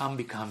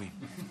unbecoming,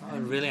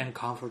 really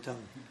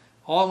uncomfortable.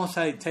 Almost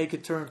I took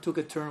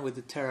a turn with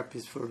the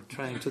therapist for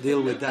trying to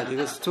deal with that. It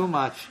was too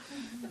much.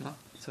 No?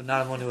 So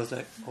Narada Muni was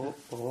like,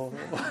 oh,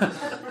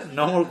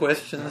 no more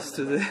questions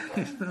today.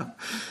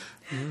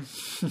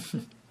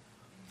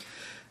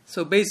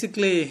 So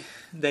basically,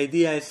 the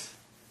idea is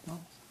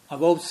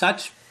about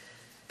such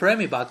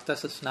Premi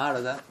Bhaktas as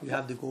Narada, we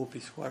have the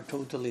gopis who are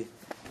totally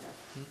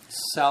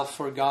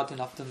self-forgotten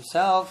of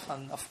themselves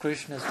and of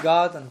Krishna as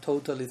God, and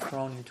totally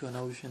thrown into an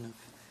ocean of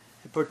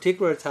a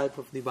particular type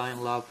of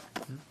divine love.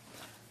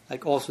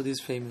 Like also this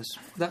famous,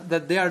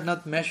 that they are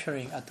not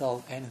measuring at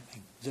all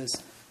anything.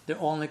 Just their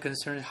only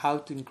concern is how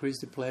to increase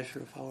the pleasure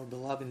of our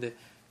beloved in the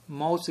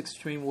most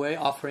extreme way,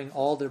 offering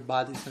all their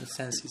bodies and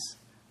senses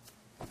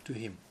to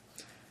Him.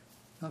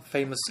 A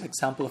famous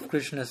example of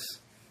Krishna's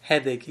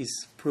headache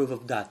is proof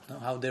of that.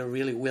 How they're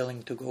really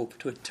willing to go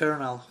to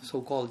eternal,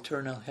 so-called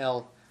eternal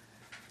hell,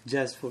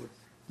 just for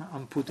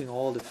putting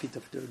all the feet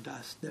of their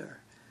dust there.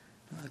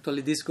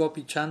 Actually, this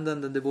gopi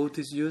chandan that the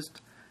devotees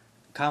used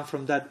come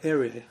from that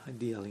area,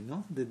 ideally.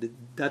 No,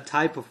 that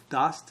type of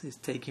dust is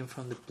taken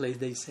from the place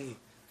they say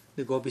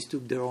the gopis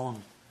took their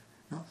own.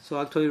 No?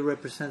 So actually, it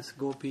represents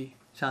gopi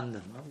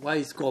chandan. No? Why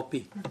is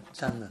gopi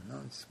chandan?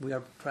 No? We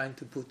are trying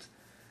to put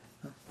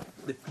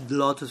the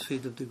lotus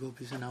feet of the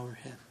gopis on our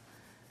head.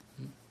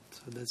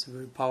 So that's a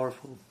very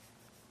powerful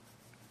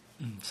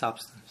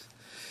substance.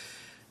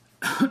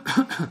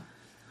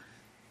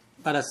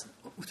 But as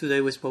today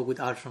we spoke with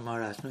Asrama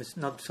Maharaj, it's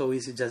not so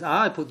easy just,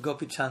 I put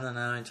Gopi Chandan and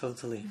I'm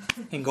totally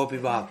in Gopi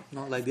Bhav.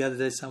 Like the other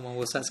day someone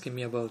was asking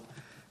me about,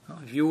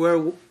 if you wear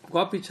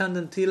Gopi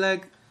Chandan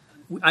Tilak,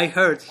 I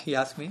heard, he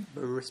asked me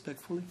very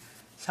respectfully,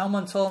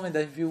 someone told me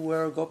that if you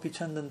wear Gopi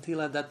Chandan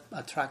Tilak that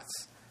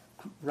attracts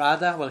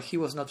Radha, well he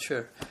was not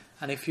sure.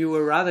 And if you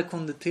wear Radha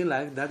Kunda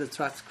Tilak, that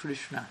attracts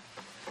Krishna.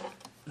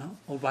 No?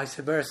 Or vice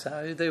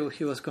versa.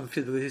 He was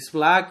confused. With his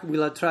black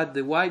will attract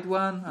the white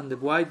one, and the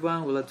white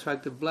one will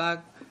attract the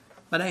black.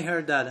 But I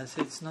heard that and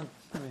said, it's not.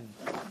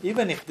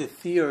 Even if the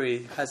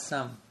theory has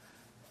some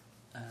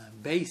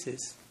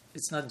basis,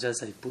 it's not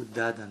just I put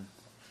that and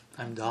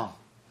I'm done.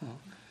 No?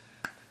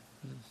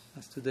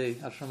 As today,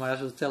 Asrama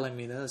Maharaj was telling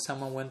me that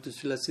someone went to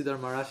Srila Siddhar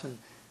Maharaj and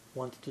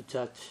wanted to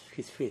touch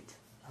his feet,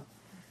 no?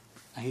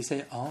 And he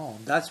said, "Oh,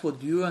 that's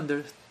what you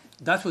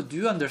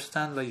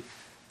understand by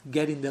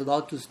getting the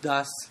lotus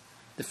dust,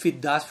 the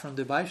feet dust from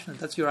the Vaishnava.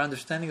 That's your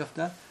understanding of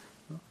that?"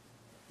 No?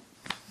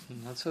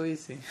 Not so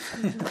easy.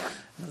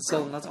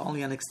 Not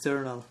only an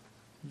external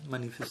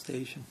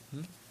manifestation.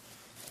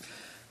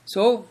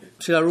 So,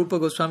 Srila Rupa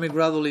Goswami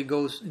gradually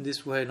goes in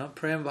this way.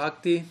 Prem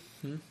Bhakti.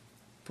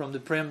 From the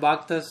Prem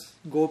Bhaktas,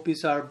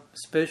 gopis are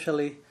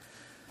specially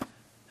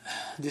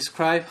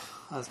described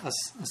as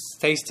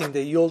tasting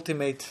the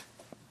ultimate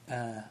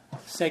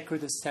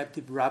sacred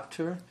accepted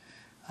rapture.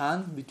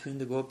 And between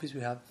the gopis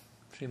we have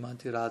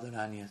Srimati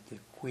Radharani as the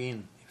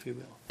queen, if you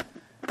will,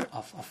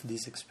 of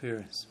this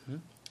experience.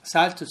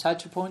 To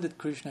such a point that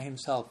Krishna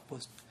himself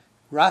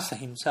Rasa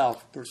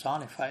himself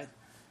personified,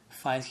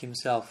 finds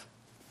himself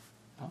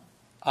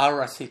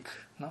Arasik.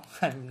 No,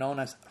 I'm known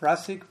as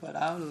Rasik, but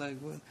I'm like,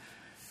 well,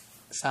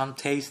 some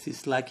taste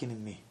is lacking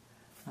in me,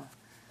 no?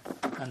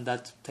 And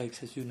that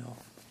takes, as you know,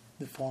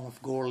 the form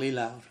of Gaur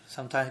Lila, or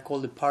sometimes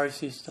called the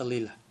Parishista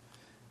Lila.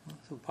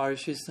 So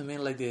Parishista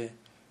means like the,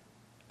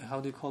 how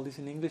do you call this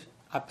in English?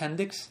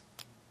 Appendix.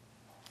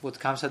 What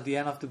comes at the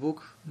end of the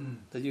book,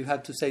 that you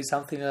have to say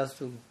something else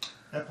to.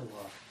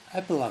 Epilogue.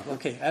 Epilogue.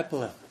 Okay,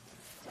 epilogue.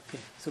 Okay,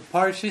 so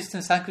Parishista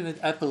in Sanskrit is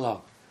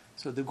epilogue.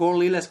 So the Gaur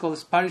Lila is called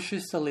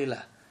Parishista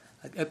Lila,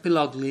 like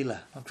epilogue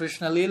Lila. And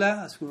Krishna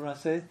Lila, as Guru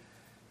said,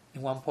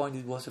 in one point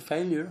it was a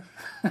failure.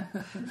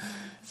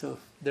 So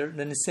the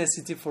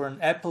necessity for an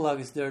epilogue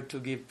is there to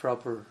give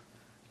proper,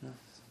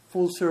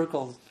 full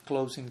circle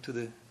closing to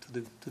the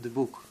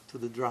book, to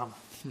the drama.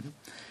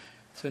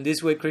 So in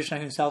this way, Krishna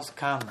himself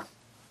can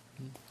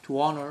to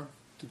honor,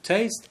 to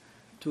taste,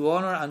 to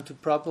honor, and to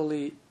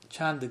properly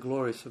chant the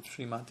glories of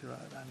Srimati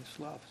Radharani's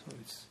love. So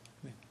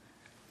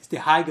it's the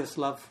highest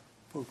love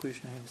for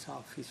Krishna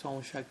himself, his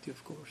own Shakti,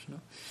 of course.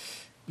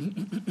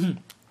 No?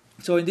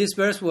 So in this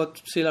verse, what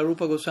Srila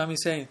Rupa Goswami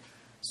is saying,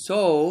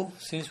 so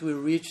since we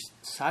reached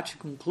such a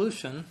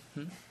conclusion,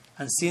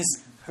 and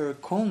since her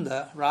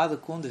Kunda, Radha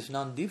Kunda, is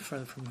not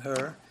different from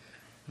her,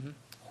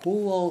 who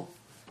will,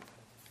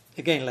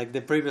 again, like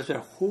the previous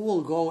verse, who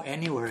will go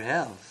anywhere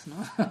else?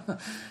 No?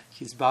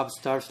 His Bab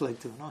starts like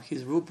to,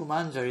 his Rupa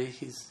Manjari,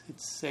 it's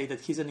say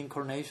that he's an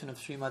incarnation of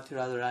Srimati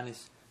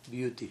Radharani's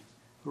beauty.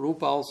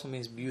 Rupa also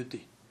means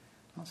beauty.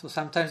 So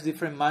sometimes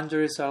different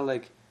manjaris are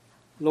like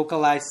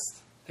localized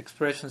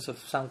expressions of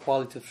some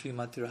quality of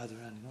Srimati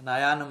Radharani.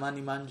 Nayana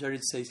Mani Manjari,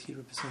 it says he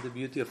represents the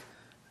beauty of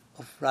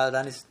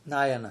Radharani's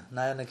Nayana.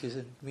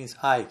 Nayana means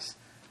eyes.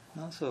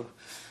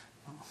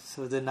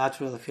 So the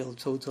natural feel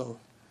total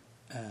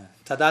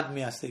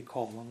tadatmi, as they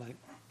call them, like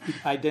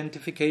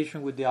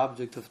identification with the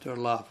object of their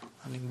love.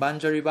 And in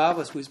Banjari Bhav,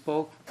 as we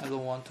spoke, I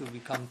don't want to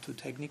become too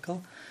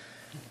technical,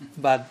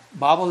 but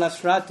Bhava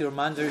Lasrati or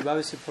Manjari Bhav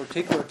is a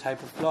particular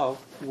type of love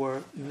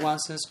where, in one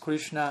sense,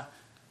 Krishna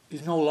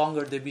is no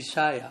longer the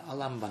Vishaya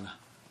Alambana.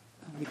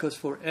 Because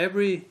for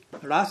every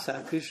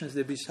rasa, Krishna is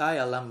the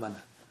Vishaya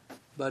Alambana.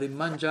 But in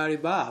Manjari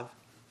Bhav,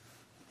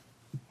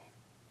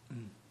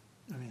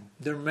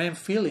 their main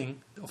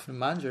feeling of the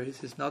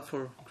Manjaris is not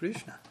for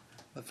Krishna,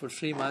 but for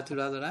Srimati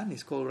Radharani.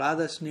 It's called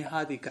Radha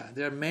Snehadika.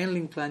 They are mainly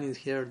inclined in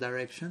her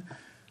direction.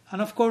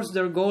 And of course,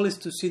 their goal is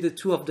to see the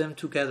two of them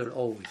together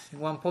always. In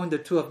one point, the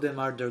two of them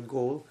are their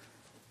goal,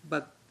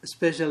 but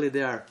especially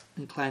they are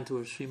inclined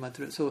towards Srimati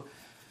Radharani. So,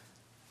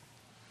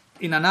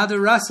 in another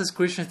rasas,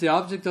 Krishna is the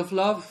object of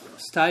love.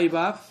 Sthayi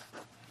Bhav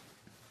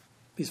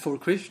is for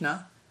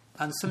Krishna,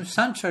 and some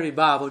Sanchari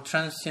Bhav or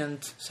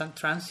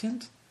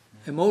transient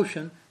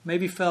emotion may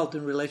be felt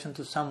in relation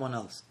to someone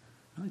else.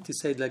 It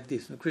is said like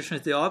this: Krishna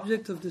is the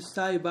object of the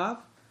Sthayi Bhav,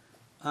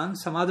 and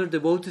some other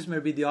devotees may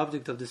be the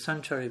object of the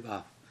Sanchari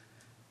Bhav,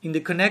 in the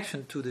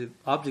connection to the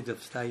object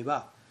of Sthayi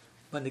Bhav.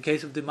 But in the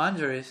case of the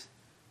Manjaris,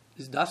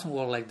 it doesn't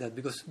work like that,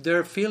 because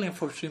their feeling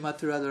for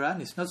Srimati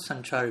Radharani is not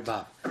Sanchari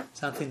Bhav,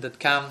 something that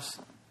comes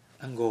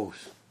and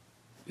goes.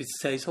 It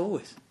stays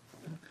always.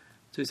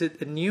 So it's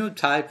a new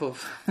type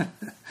of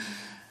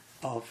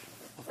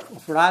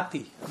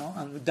rati,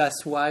 and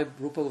that's why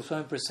Rupa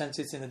Goswami presents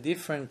it in a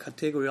different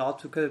category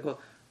altogether called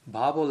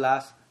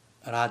Bhavolas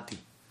Rati.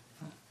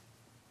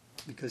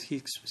 Because he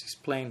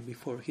explained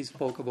before, he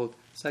spoke about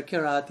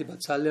Sakya Rati,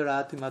 Vatsalya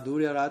Rati,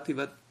 Madhurya Rati,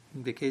 but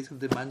in the case of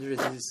the Manjaris,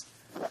 this is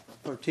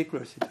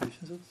particular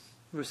situation. So it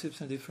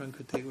receives a different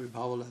category,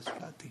 Bhavolas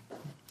Rati.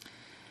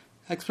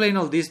 I explain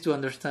all this to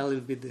understand a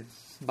little bit the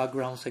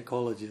background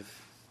psychology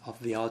of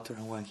the author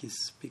and why he's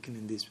speaking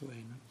in this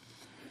way.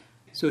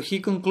 So he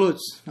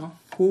concludes,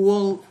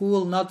 who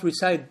will not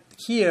reside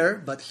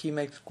here, but he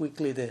makes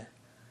quickly the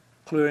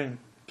clearing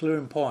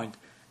point.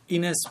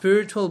 In a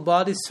spiritual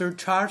body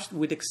surcharged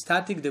with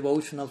ecstatic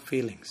devotional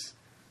feelings.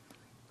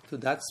 So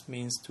that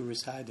means to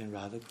reside in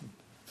Radhakund,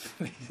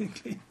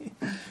 basically.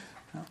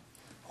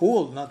 Who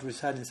will not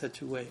reside in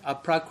such a way?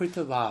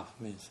 Aprakrita Bhav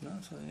means.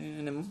 So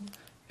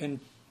in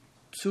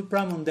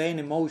supramundane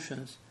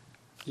emotions,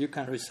 you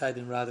can reside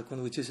in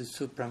Radhakund, which is a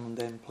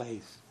supramundane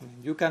place.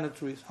 You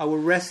cannot. Our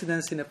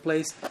residence in a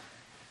place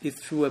is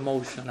through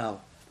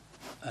emotional.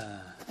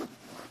 How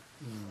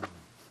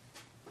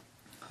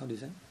do you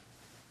say?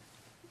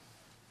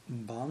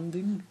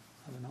 Bonding?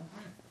 I don't know.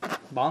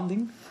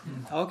 Bonding?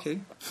 Okay.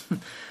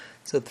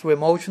 So through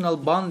emotional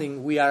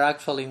bonding, we are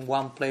actually in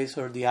one place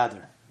or the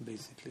other,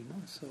 basically.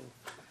 So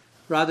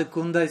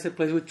Radhakunda is a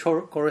place which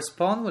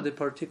corresponds with a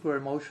particular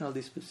emotional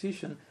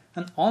disposition,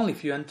 and only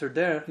if you enter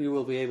there, you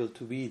will be able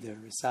to be there,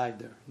 reside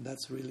there.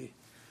 That's really,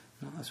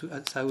 as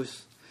I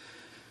was.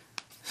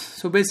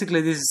 So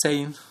basically, this is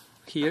saying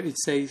here. It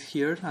says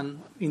here,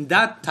 and in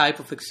that type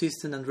of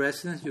existence and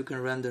residence, you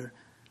can render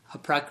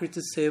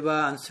Aprakrita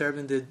Seva and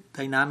serving the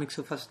dynamics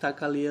of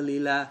Astaka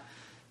Lila,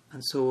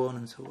 and so on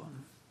and so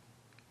on.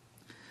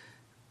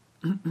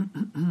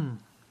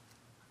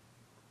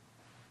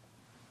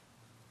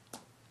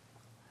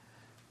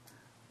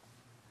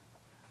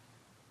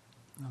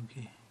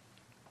 Okay.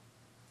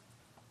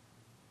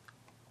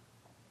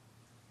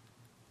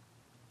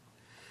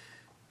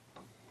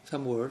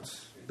 some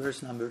words.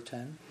 Verse number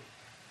 10.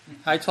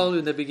 I told you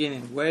in the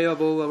beginning, way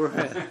above our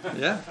head.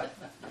 Yeah?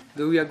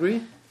 Do we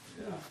agree?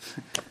 Yeah.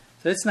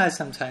 So it's nice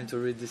sometimes to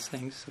read these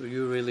things so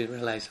you really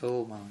realize,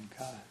 oh my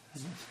God.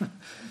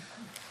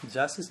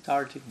 Just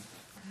starting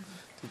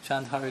to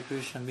chant Hare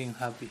Krishna and being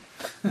happy.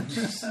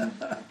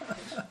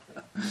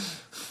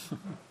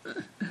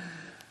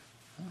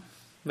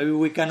 Maybe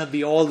we cannot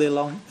be all day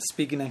long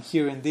speaking and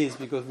hearing this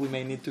because we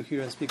may need to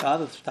hear and speak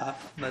other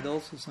stuff, but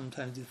also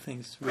sometimes the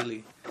things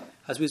really,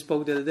 as we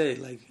spoke the other day,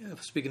 like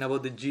speaking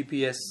about the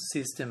GPS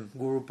system,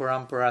 Guru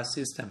Parampara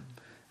system.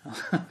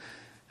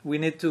 We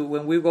need to,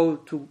 when we go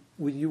to,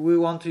 we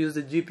want to use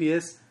the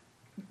GPS,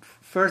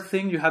 first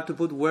thing you have to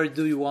put where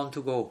do you want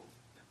to go.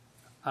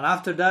 And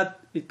after that,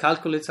 it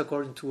calculates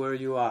according to where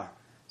you are.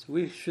 So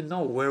we should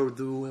know where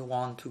do we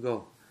want to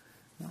go.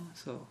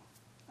 So,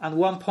 and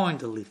one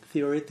point only,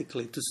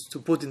 theoretically, to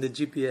put in the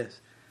GPS.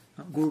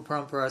 Guru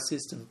Parampara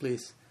system,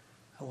 please.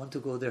 I want to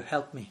go there,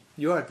 help me.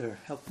 You are there,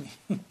 help me.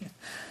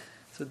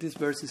 So these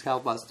verses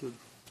help us to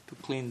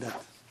clean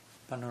that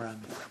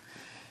panorama.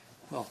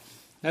 Well,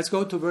 let's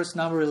go to verse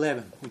number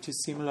 11, which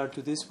is similar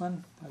to this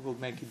one. I will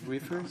make it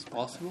briefer as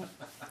possible.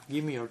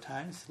 Give me your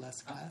time, it's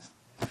last class.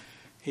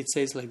 It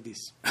says like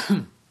this.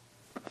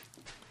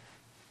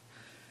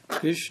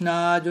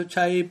 Krishna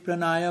jochai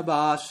pranaya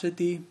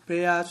vasati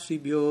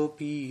prayasibhyo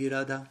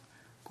piradha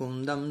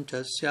kundam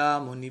chasya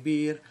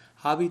munibir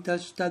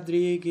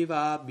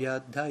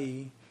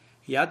habitastadrigivabhyadhai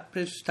yat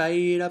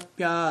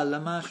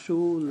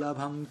prishtairapyalamashul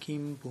labham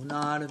kim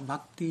punar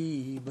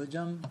bhakti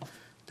bhajam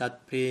tat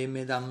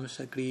premedam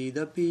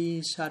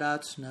sakridapi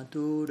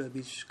saratsnatura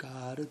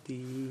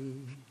vishkarati.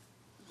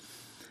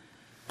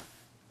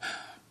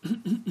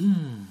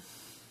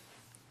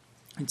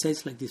 It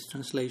says like this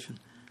translation.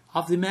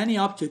 Of the many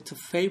objects of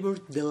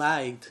favored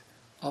delight,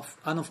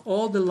 and of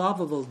all the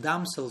lovable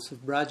damsels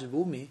of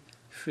Brajabhumi,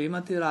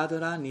 Srimati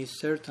Radharani is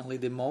certainly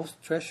the most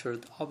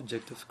treasured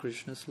object of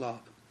Krishna's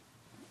love.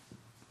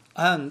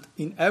 And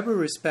in every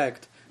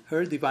respect,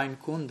 her divine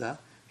Kunda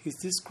is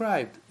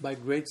described by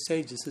great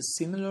sages as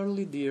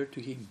similarly dear to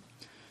him.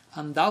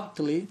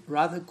 Undoubtedly,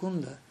 Radha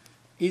Kunda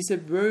is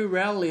very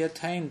rarely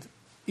attained,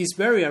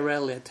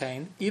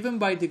 even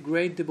by the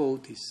great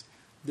devotees.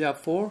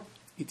 Therefore,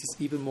 it is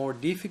even more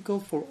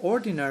difficult for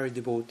ordinary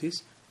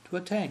devotees to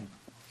attain.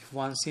 If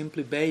one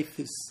simply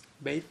bathes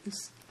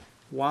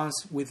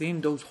once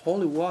within those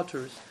holy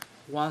waters,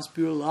 one's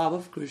pure love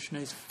of Krishna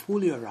is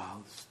fully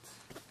aroused.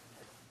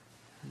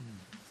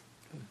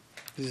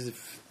 This is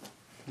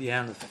the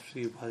end of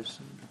Sri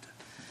Upadesamrita.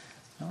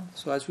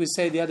 So as we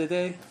said the other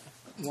day,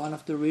 one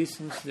of the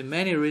reasons, the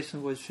many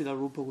reasons why Srila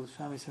Rupa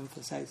Goswami is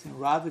emphasizing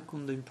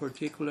Radhakunda in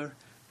particular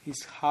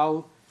is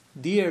how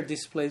dear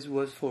this place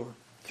was for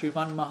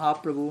Sriman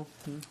Mahaprabhu,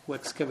 who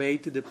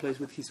excavated the place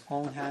with his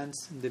own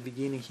hands. In the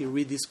beginning, he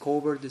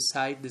rediscovered the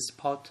site, the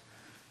spot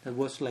that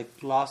was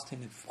like lost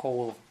in a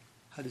whole,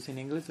 how do you say in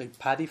English, like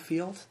paddy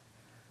field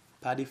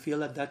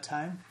at that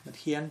time. But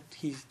he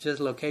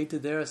just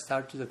located there and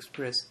started to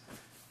express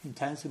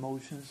intense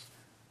emotions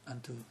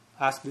and to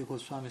ask the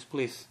Goswamis,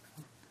 please,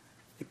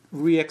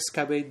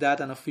 re-excavate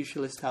that and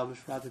officially establish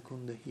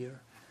Radhakunda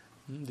here.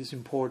 This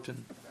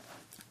important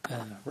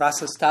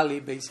Rasa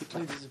Stali,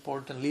 basically, this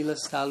important Lila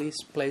Stali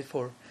is place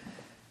for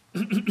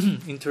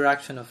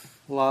interaction of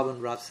love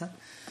and rasa.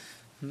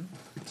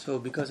 So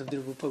because of the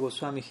Rupa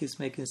Goswami, he's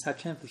making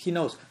such emphasis. He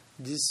knows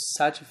this is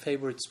such a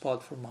favorite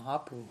spot for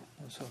Mahaprabhu.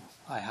 So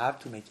I have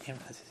to make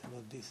emphasis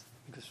about this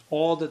because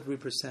all that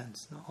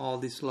represents, all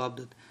this love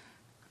that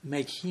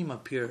make him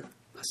appear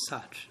as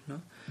such.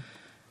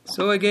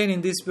 So again,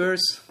 in this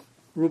verse,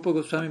 Rupa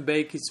Goswami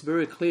Bhik is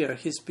very clear.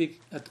 He speaks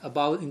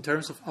about in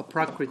terms of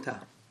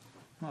aprakrita.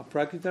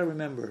 Aprakrita,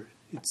 remember,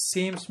 it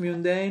seems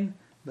mundane,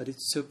 but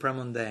it's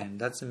supramundane.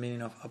 That's the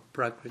meaning of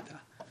aprakrita.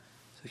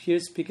 So here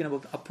speaking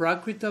about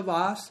aprakrita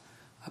vas,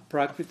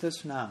 aprakrita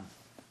snam.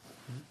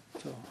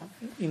 So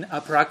in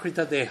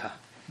aprakrita deha.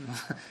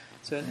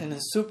 So in a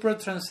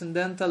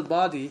supra-transcendental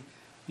body,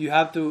 you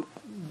have to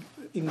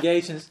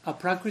engage in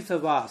aprakrita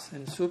vas,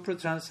 in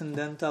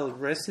supra-transcendental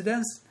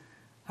residence,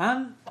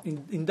 and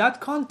in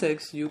that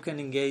context, you can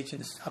engage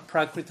in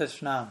aprakrita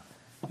snam.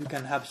 You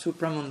can have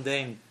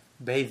supramundane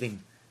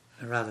bathing.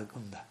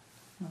 Radhakunda.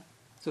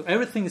 So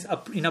everything is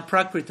in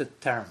aprakrita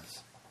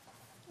terms.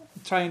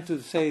 I'm trying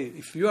to say,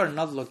 if you are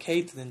not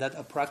located in that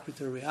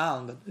aprakrita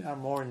realm, but you are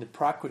more in the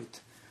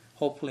prakrit,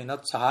 hopefully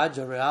not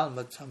sahaja realm,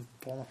 but some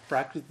form of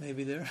prakrit may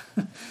be there.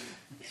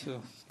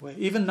 So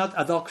even not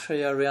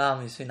adokshaya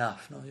realm is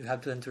enough. You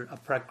have to enter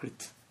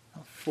aprakrit,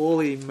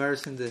 fully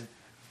immersed in the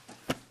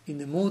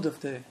mood of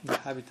the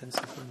inhabitants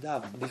of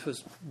Vrindavan. This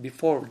was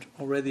before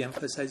already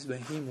emphasized by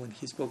him when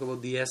he spoke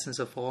about the essence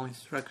of all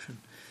instruction.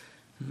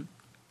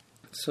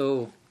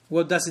 So,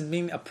 what does it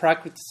mean,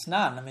 aprakrita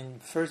snan? I mean,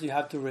 first you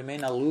have to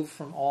remain aloof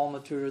from all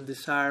material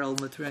desire, all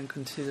material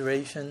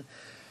consideration,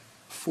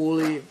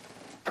 fully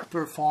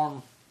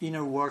perform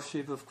inner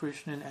worship of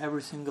Krishna in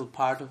every single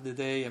part of the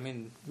day. I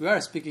mean, we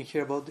are speaking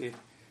here about the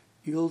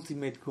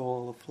ultimate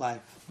goal of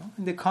life.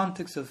 In the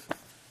context of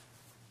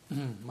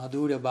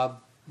Madhurya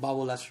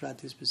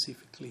Bhavalasrati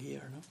specifically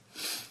here. No?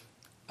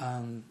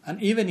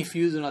 And even if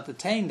you do not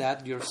attain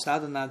that, your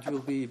sadhana will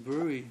be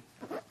very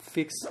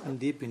fixed and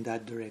deep in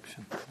that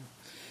direction.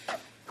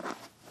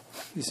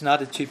 It's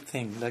not a cheap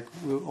thing. Like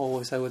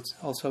I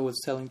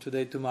was telling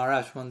today to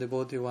Maharaj, one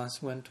devotee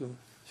once went to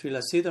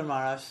Srila Siddhar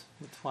Maharaj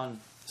with one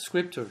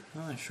scripture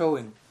and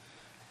showing,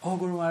 "Oh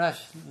Guru Maharaj,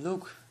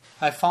 look,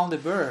 I found a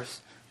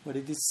verse where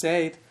it is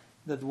said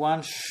that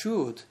one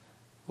should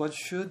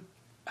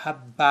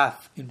have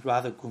bath in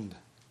Radha Kunda."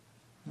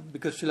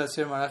 Because Srila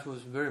Siddhar Maharaj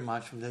was very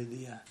much of the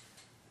idea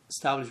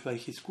established by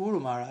his Guru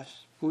Maharaj,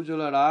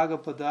 Pujala Raga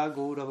Pada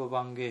Gaurava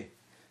Vange.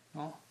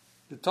 No?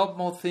 The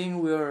topmost thing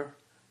we are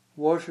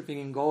worshipping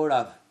in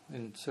Gaurav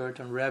in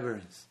certain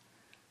reverence.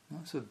 No?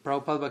 So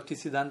Prabhupada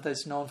Bhaktisiddhanta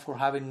is known for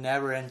having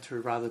never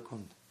entered Radha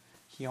Kunda.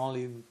 He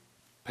only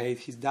paid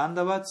his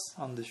dandavats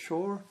on the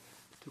shore,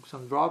 took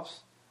some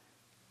drops.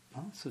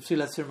 No? So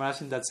Srila Siddhar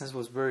Maharaj in that sense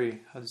was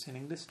very, how do you say in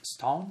English,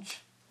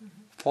 staunch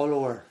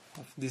follower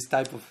of this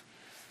type of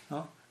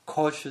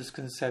cautious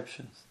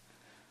conceptions.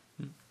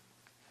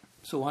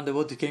 So one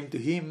devotee came to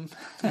him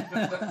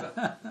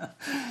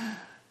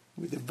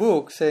with a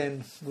book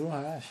saying, "Guru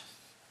Maharaj,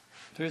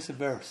 there is a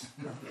verse.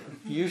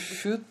 You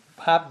should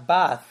have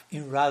bath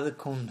in Radha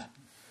Kunda."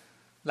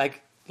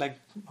 Like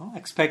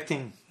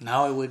expecting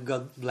now I would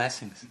got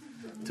blessings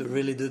to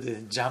really do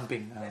the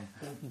jumping and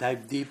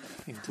dive deep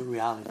into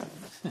reality.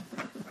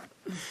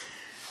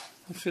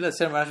 Srila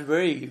Siddhar Maharaj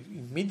very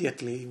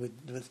immediately,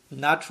 with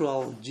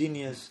natural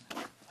genius,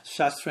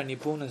 Shastra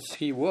Nipun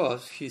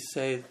as he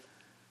said,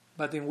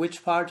 "But in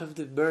which part of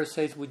the verse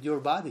says with your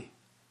body?"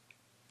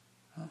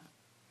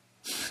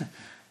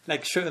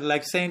 Like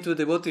saying to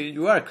the devotee,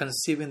 you are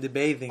conceiving the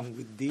bathing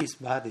with this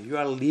body, you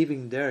are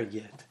living there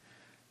yet.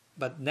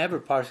 But never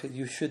partially,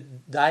 you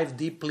should dive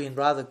deeply in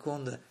Radha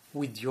Kunda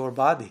with your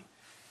body.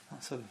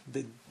 So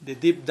the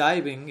deep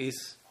diving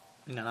is,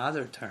 in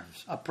another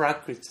terms,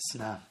 aprakrit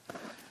snan.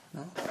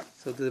 No?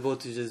 So the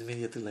devotee just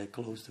immediately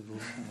closed the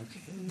book.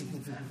 Okay.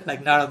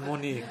 Like Narad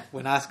Muni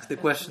when asked the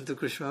question to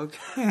Krishna.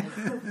 Okay.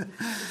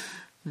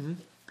 Mm-hmm.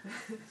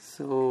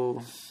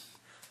 So,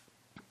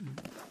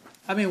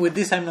 I mean, with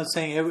this I'm not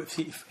saying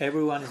if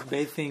everyone is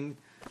bathing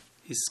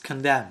is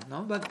condemned,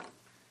 no? But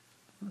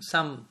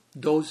some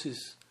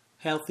doses,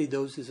 healthy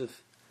doses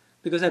of,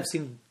 because I've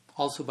seen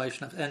also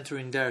Vaishnavas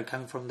entering there,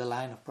 coming from the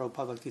line of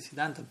Prabhupada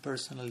Bhaktisiddhanta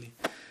personally.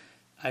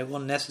 I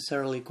won't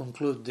necessarily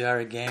conclude they are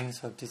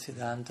against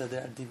Bhaktisiddhanta, they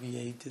are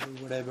deviated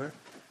or whatever.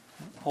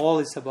 All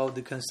is about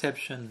the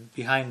conception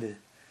behind it.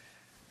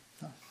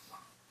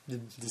 The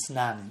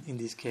snan in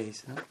this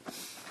case. No?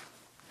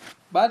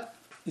 But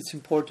it's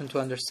important to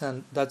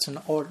understand that's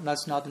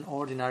not an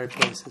ordinary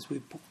place, as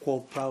we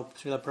quote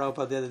Srila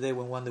Prabhupada the other day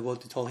when one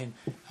devotee told him,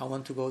 "I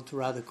want to go to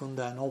Radha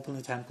Kunda and open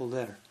a temple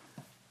there."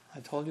 I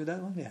told you that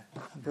one? Yeah.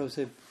 And Prabhupada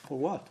said, "For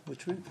what?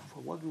 Which reason?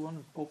 For what do you want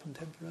to open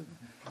temple?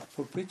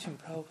 For preaching,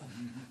 Prabhupada."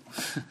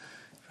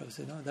 Prabhupada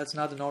said, "No, that's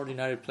not an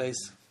ordinary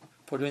place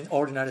for doing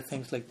ordinary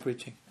things like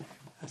preaching."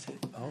 I said,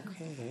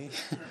 "Okay."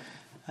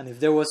 And if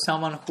there was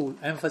someone who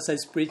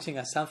emphasized preaching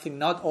as something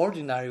not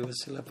ordinary, it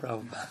was Srila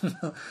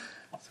Prabhupada.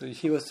 So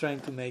he was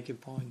trying to make a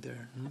point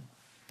there.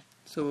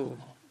 So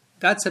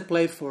that's a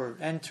place for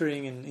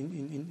entering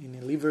in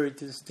a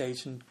liberated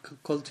stage and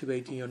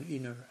cultivating your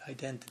inner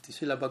identity.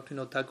 Srila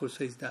Bhaktivinoda Thakur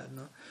says that.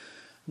 No?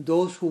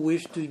 Those who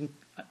wish to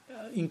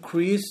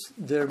increase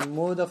their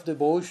mode of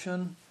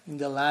devotion in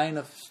the line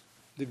of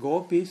the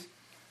gopis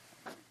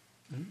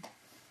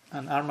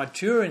and are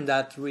mature in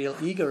that real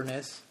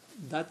eagerness,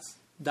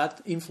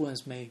 that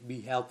influence may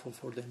be helpful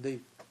for them.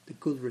 They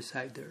could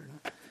reside there.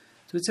 No?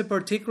 So it's a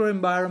particular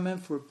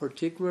environment for a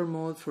particular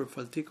mode, for a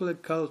particular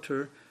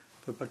culture,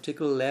 for a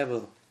particular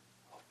level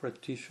of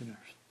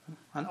practitioners.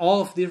 And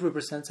all of this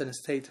represents a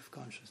state of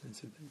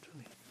consciousness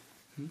eventually.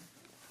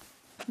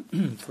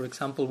 For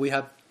example, we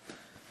have,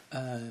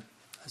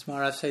 as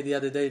Maharaj said the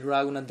other day,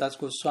 Raghunath Das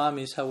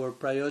Goswami is our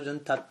Prayojan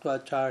Tattva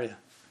Acharya.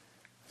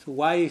 So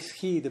why is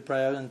he the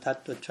Prayojan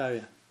Tattva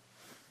Acharya?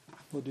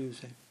 What do you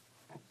say?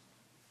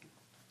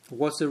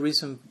 What's the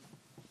reason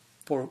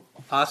for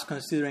us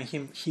considering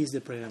him, he's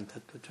the Prayojan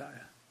Tattva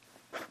Acharya?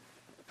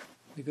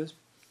 Because,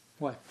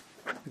 why?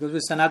 Because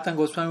with Sanatana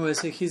Goswami we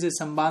say he's a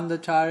Sambandha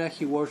Acharya,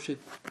 he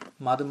worshipped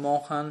Madhu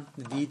Mohan,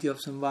 the deity of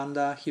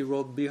Sambandha, he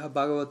wrote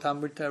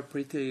Bhagavatamrita, a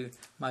pretty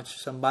much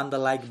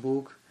Sambandha-like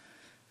book.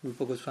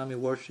 Rupa Goswami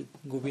worshipped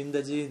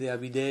Govindaji, the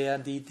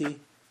Abhideya deity,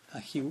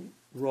 he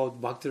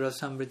wrote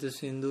Bhaktirasamrita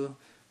Sindhu,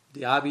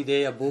 the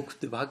Abhideya book,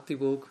 the Bhakti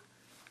book.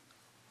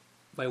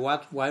 Why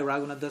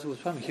Raghunath Das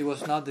Goswami? He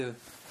was not the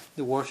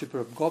worshipper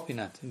of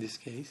Gopinath in this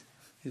case.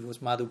 It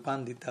was Madhu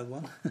Pandit, that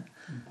one.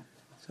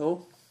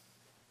 So,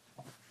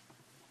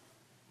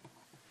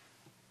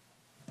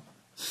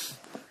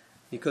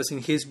 because in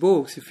his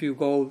books, if you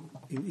go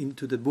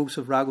into the books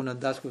of Raghunath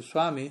Das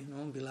Goswami,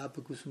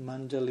 Vilapa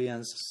Kusumanjali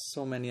and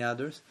so many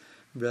others,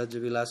 Braja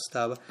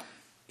Vilastava,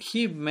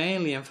 he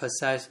mainly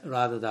emphasized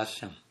Radha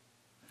Dasyam.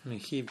 I mean,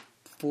 he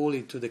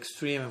fully to the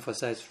extreme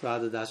emphasized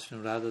Radha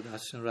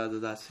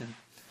Dasyam.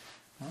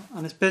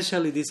 And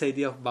especially this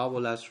idea of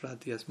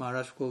Bhavalashrati, as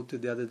Maharaj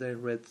quoted the other day,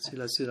 read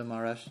Srila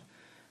Maharaj,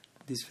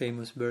 this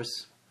famous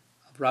verse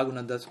of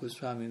Raghunath Das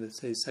Goswami that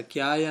says,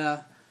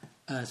 Sakyaya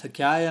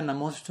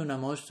namostu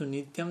namostu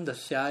nityam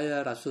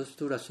dasyaya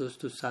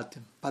rasostu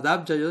satyam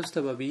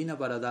padabjayosta bhavina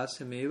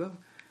paradasya meva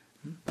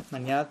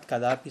manyat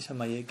kadapi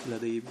samaye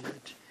kiladevi.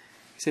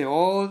 He said,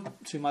 oh,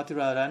 Srimati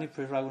Radharani,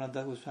 praise Raghunath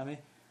Das Goswami,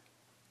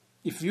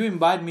 if you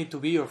invite me to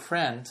be your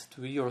friend,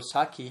 to be your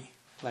Saki,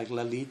 like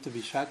Lalita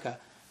Vishaka,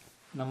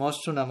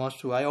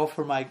 namostu, I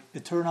offer my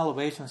eternal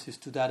obeisances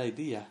to that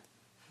idea.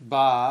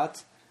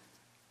 But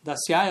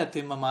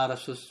dasyayate mama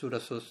rasostu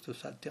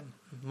satyam.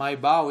 My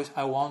vow is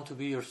I want to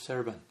be your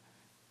servant.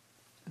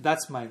 I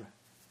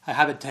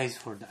have a taste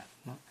for that.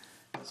 No?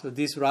 So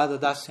this Radha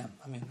Dasyam,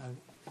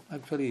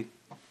 actually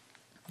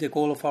the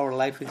goal of our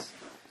life is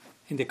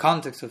in the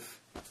context of,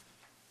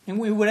 in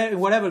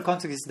whatever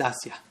context is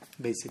Dasya,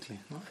 basically.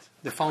 No?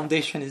 The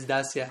foundation is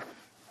Dasya.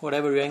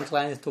 Whatever you're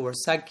inclined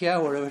towards Sakya,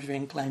 whatever you're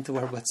inclined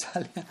towards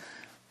Vatsalya,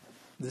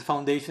 the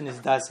foundation is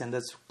Dasya, and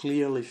that's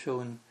clearly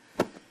shown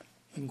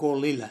in Gaur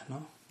Lila.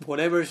 No?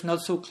 Whatever is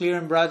not so clear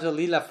in Braja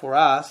Lila for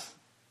us,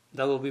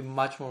 that will be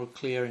much more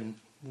clear in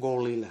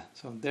Gaur Lila.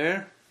 So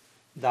there,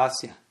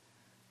 Dasya.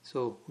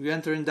 So we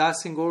enter in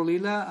Dasya in Gaur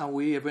Lila, and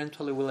we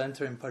eventually will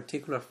enter in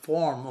particular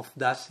form of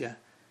Dasya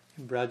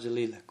in Braja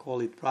Lila. Call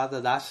it Radha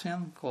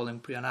Dasyam, call him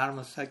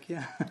Priyanarma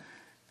Sakya,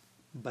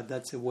 but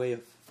that's a way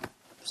of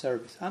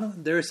service. I know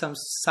there is some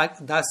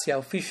Dasya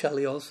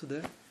officially also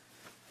there,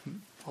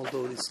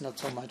 although it's not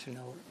so much in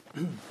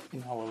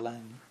our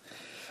line.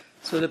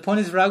 So the point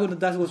is, Raghunath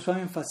Das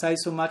Goswami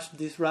emphasized so much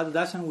this Radha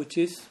Dasyam, which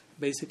is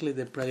basically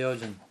the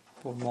prayojan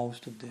for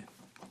most of the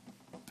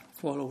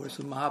followers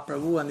of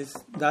Mahaprabhu, and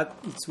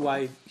it's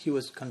why he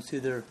was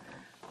considered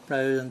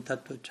prayojan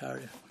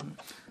tattvacharya.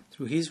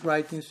 Through his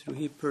writings, through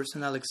his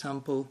personal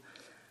example,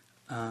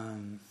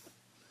 and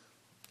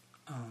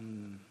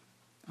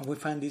we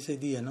find this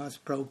idea, as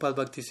Prabhupada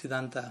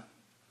Bhaktisiddhanta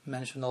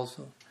mentioned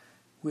also.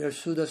 We are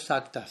Shuddha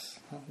Shaktas.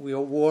 We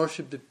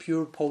worship the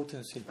pure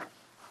potency.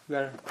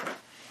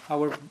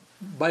 Our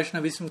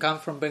Vaishnavism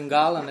comes from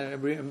Bengal, and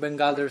in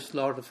Bengal there's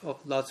lots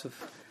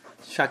of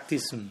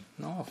Shaktism,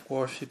 of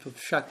worship of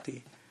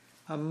Shakti.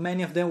 And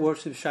many of them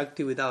worship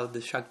Shakti without the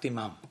Shakti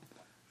Mam.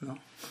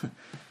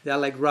 They are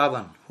like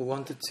Ravan, who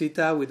wanted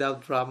Sita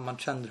without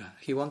Ramachandra.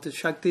 He wanted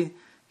Shakti,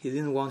 he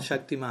didn't want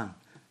Shakti Man.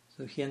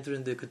 So he entered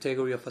in the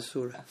category of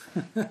Asura.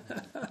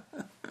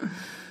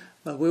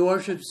 But we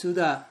worship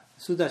Shuddha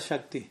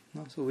Shakti.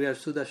 So we are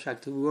Shuddha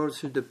Shakti. We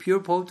worship the pure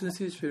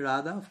potency, Sri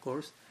Radha, of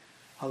course,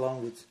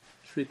 along with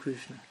Sri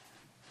Krishna.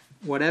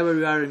 Whatever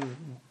we are in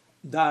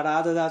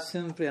Radha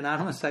Dasyam,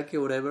 Priyanarma Sakya,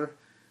 whatever,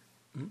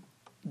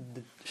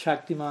 the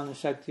Shakti Man and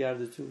Shakti are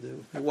the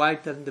two. The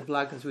white and the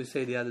black, as we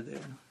say the other day.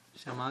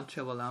 Shaman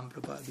Shavalam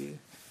Prapadi,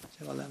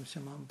 Shavalam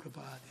Shamam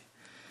Prapadi.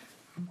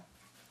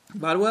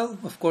 But well,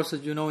 of course,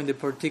 as you know, in the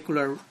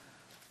particular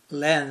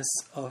lens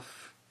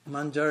of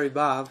Manjari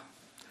Bhav,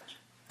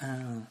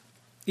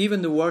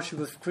 even the worship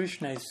of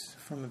Krishna is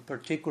from a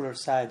particular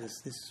side,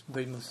 as this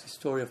famous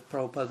story of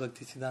Prabhupada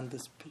Bhaktisiddhanta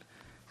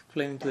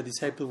explaining to a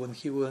disciple when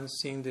he was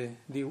seeing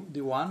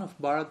the one of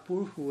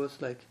Bharatpur who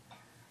was like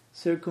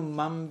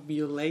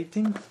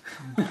circumambulating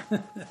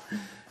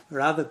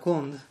Radha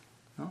Kund,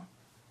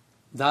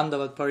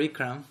 Dandavat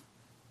Parikram.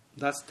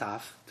 That's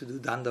tough to do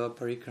Dandavat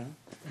Parikram.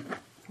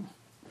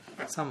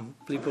 Some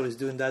people is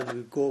doing that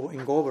in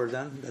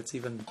Govardhan. That's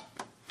even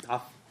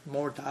tough,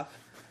 more tough.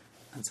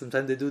 And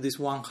sometimes they do this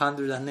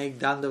 108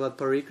 Dandavat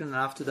Parikram, and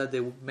after that they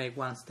make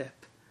one step.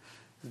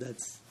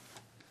 That's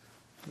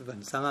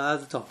some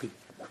other topic.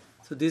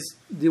 So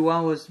the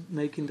one was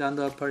making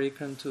Dandavat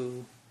Parikram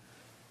to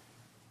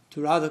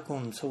Radha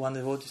Kund. So one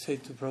devotee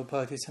said to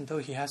Prabhupada, he said,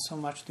 he has so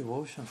much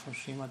devotion for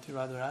Srimati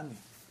Radharani.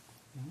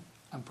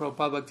 And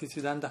Prabhupada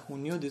Bhaktisiddhanta, who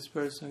knew this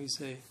person, he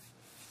said,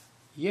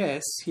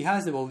 yes, he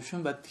has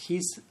devotion, but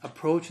his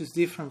approach is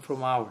different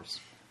from ours.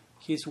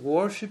 He's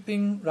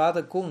worshipping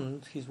Radha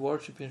Kund, he's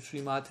worshipping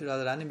Srimati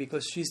Radharani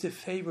because she's the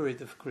favorite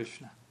of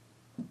Krishna.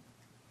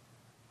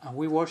 And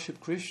we worship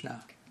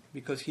Krishna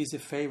because he's the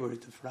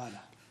favorite of Radha.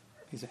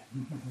 He said,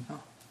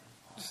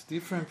 it's a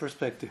different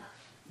perspective.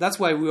 That's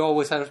why we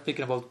always are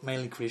speaking about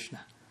mainly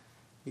Krishna,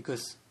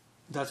 because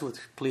that's what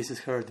pleases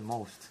her the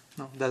most.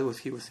 That's what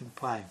he was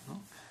implying.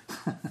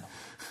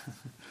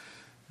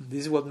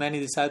 This is what many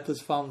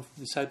disciples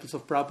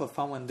of Prabhupada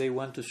found when they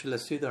went to Srila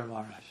Sridhar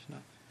Maharaj.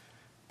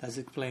 That's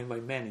explained by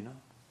many.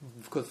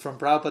 Because from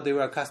Prabhupada they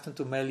were accustomed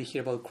to mainly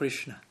hear about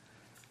Krishna.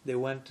 They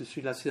went to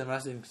Srila Sridhar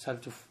Maharaj and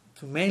started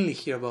to mainly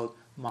hear about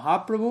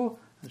Mahaprabhu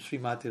and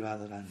Srimati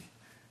Radharani.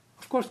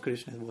 Of course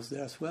Krishna was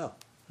there as well.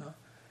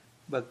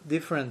 But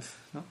different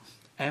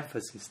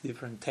emphasis,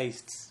 different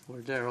tastes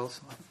were there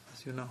also,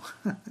 as you know.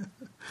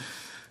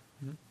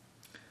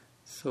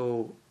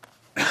 So,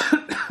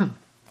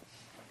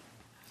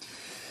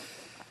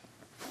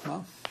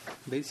 well,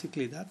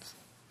 basically that's.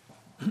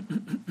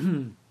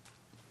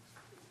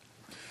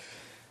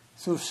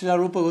 So Srila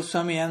Rupa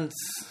Goswami ends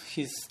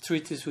his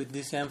treatise with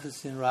this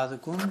emphasis in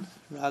Radhakund,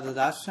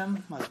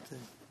 Radhadashram, but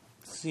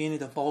seeing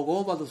it of all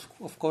go. But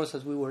of course,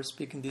 as we were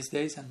speaking these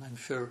days, and I'm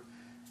sure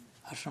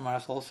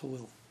Ashramaras also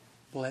will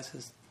bless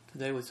us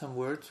today with some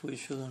words, we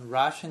shouldn't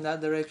rush in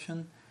that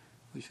direction.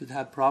 We should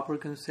have proper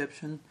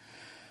conception.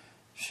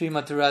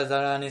 Srimati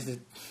Radharani is the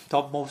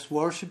topmost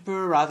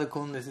worshipper.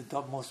 Radhakund is the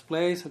topmost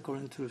place,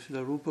 according to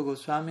Srila Rupa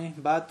Goswami.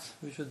 But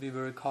we should be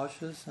very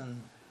cautious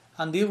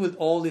and deal with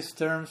all these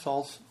terms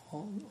also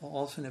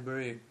in a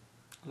very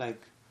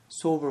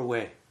sober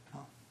way,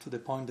 to the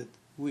point that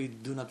we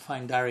do not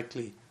find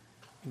directly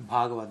in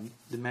Bhagavad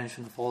the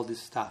mention of all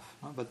this stuff.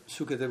 But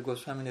Sukadeva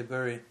Goswami in a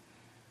very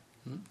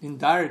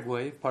indirect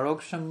way,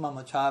 Paroksham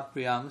Mamacha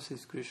Priyam,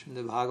 says Krishna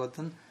the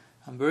Bhagavatam.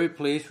 I'm very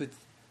pleased with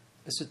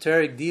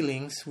esoteric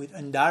dealings with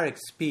indirect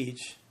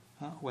speech,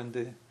 when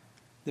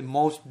the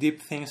most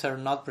deep things are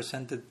not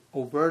presented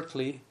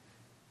overtly.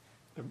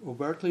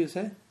 Overtly, you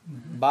say?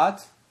 Mm-hmm.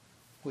 But,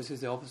 which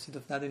is the opposite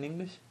of that in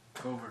English?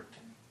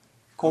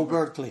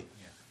 Covertly.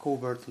 Yeah.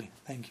 Covertly,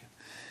 thank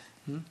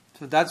you.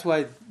 So that's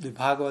why the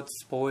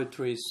Bhagavat's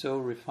poetry is so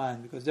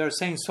refined, because they are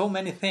saying so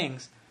many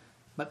things,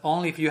 but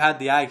only if you had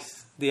the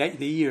eyes, the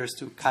ears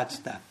to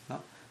catch that.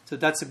 No? So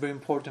that's a very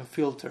important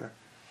filter.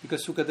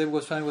 Because Sukadeva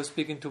Goswami was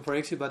speaking to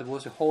Pariksit, but it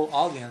was a whole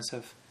audience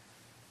of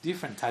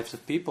different types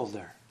of people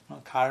there.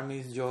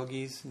 Karmis,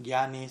 yogis,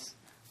 jnanis,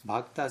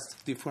 bhaktas,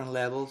 different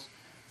levels.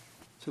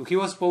 So he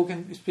was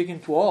speaking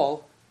to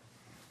all,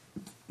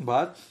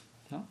 but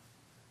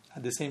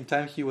at the same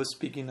time he was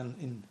speaking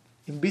in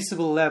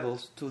invisible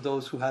levels to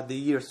those who had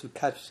the ears to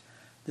catch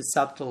the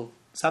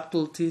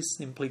subtleties,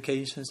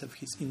 implications of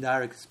his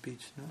indirect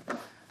speech.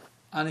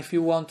 And if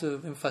you want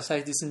to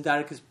emphasize this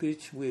indirect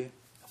speech, we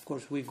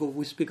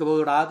speak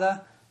about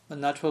Radha, but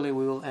naturally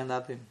we will end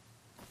up in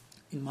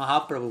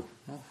Mahaprabhu,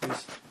 who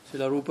is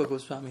Srila Rupa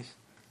Goswami's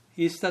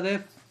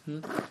Istadev.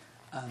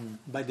 And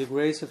by the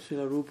grace of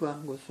Srila Rupa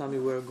Goswami,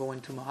 we are going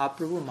to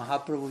Mahaprabhu.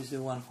 Mahaprabhu is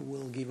the one who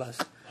will give us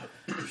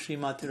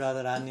Srimati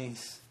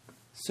Radharani's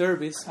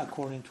service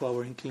according to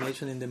our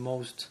inclination in the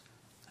most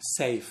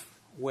safe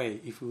way,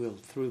 if you will,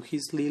 through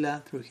his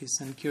Leela, through his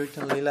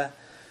Sankirtan Leela,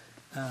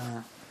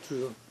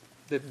 through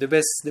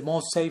the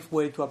most safe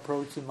way to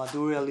approach the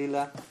Madhurya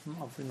Leela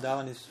of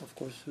Vrindavan is, of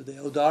course, the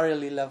Audarya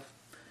Leela of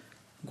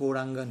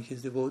Gauranga and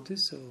his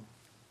devotees. So,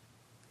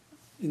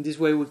 in this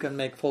way, we can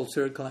make full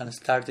circle and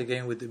start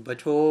again with the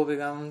Bacho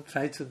Vegam,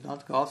 try to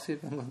not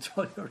gossip and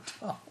control your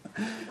tongue.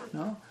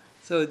 No?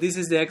 So, this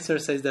is the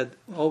exercise that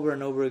over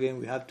and over again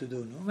we have to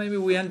do. No? Maybe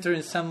we enter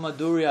in some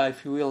Madhurya,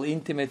 if you will,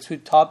 intimate,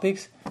 sweet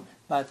topics,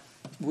 but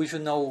we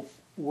should know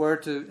where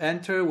to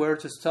enter, where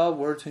to stop,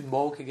 where to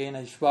invoke again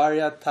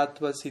Aishwarya,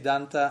 Tattva,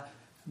 Siddhanta,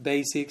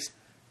 basics.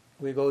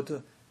 We go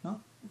to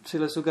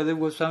Srila Sukadeva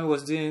Goswami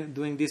was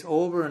doing this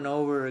over and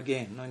over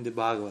again in the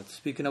Bhagavad,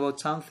 speaking about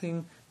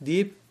something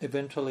deep,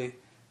 eventually,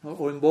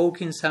 or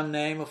invoking some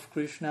name of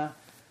Krishna.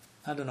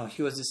 I don't know.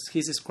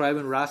 He's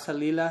describing Rasa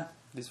Lila,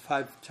 these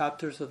 5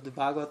 chapters of the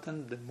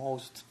Bhagavatam, the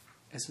most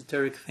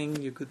esoteric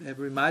thing you could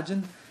ever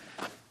imagine.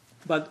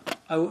 But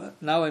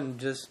now I'm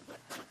just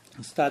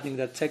studying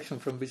that section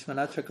from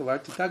Vishwanath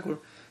Chakravarti Thakur,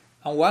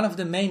 and one of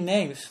the main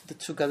names that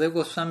Sukadeva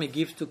Goswami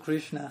gives to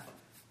Krishna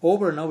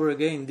over and over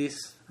again in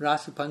this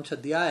Rasa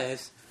Panchadhyaya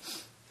is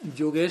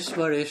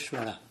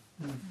Yogeshwareshwara.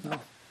 No,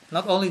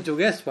 not only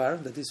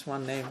Yogeshwar, that is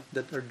one name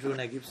that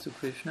Arjuna gives to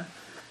Krishna.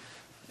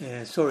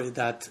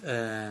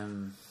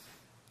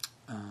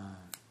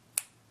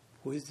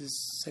 Who is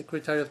this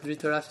secretary of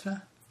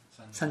Dhritarashtra?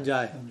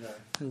 Sanjay.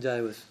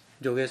 Sanjay was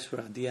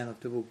Yogeshwara at the end of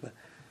the book. But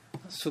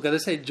Sukadeva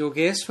said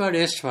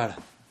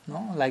Yogeshwareshwara.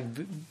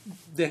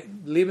 They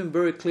leave him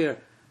very clear.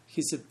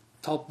 He's the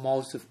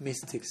topmost of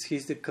mystics.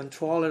 He's the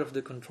controller of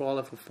the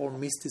controller for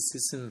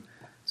mysticism.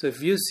 So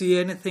if you see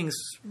anything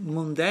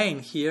mundane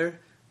here,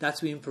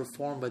 that's being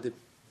performed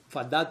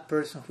by that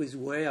person who is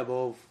way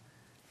above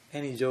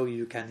any yogi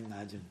you can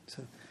imagine.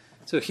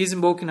 So he's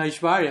invoking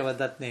Aishwarya with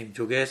that name,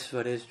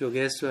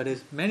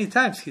 Yogeshwaresh. Many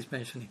times he's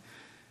mentioning,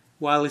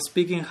 while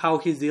speaking how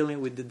he's dealing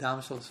with the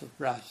damsels of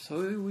Raj.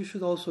 So we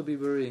should also be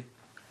very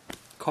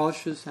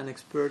cautious and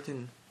expert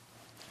in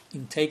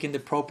taking the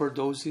proper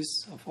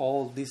doses of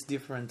all these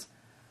different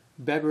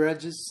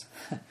beverages.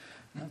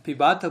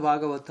 Pibata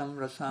Bhagavatam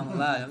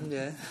Rasamalayam.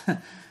 Yeah.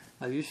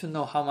 But you should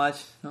know how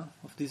much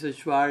of this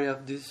Aishwarya,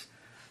 of this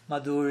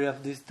Madhurya,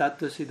 of this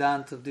Tattva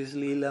Siddhanta, of this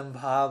Lila and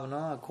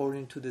Bhav,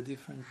 according to the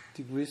different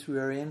degrees we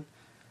are in.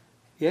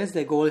 Yes,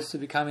 the goal is to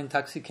become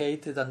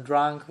intoxicated and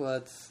drunk,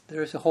 but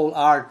there is a whole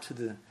art to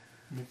the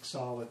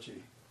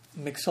mixology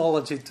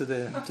to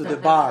the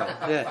bar.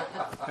 Yeah,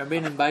 we're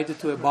being invited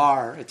to a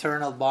bar,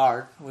 eternal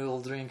bar. We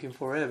will drink it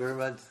forever,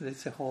 but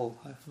it's a whole,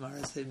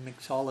 I say,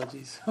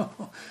 mixology.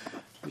 So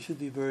we should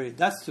be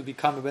that's to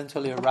become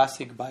eventually a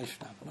Rasik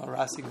Vaishnava.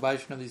 Rasik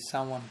Vaishnava is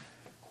someone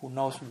who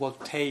knows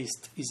what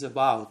taste is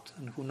about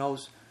and who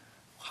knows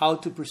how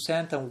to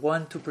present and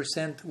when to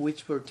present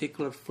which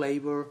particular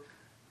flavor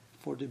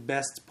for the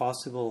best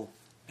possible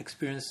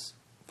experience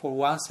for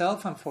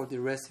oneself and for the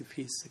rest if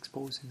he's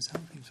exposing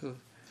something. So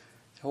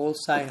whole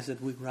science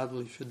that we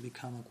gradually should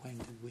become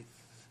acquainted with.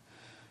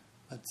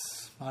 But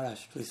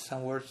Maharaj, please,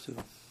 some words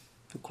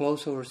to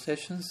close our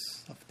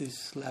sessions of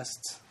this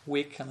last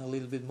week and a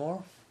little bit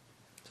more.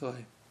 So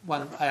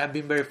I have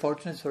been very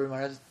fortunate, sorry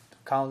Maharaj, to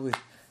count with,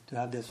 to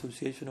have the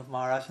association of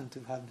Maharaj and to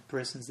have the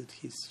presence that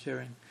he's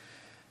sharing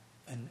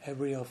in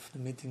every of the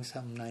meetings,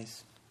 some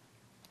nice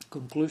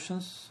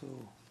conclusions. So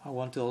I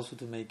want also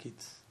to make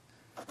it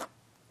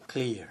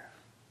clear.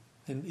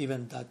 And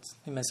even that,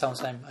 it may sound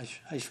some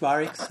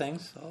Aishwaric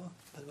things,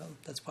 but well,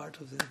 that's part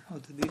of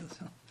the deal.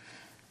 So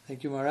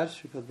thank you,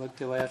 Maharaj. Sripad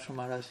Bhakti Vayashram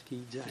Maharaj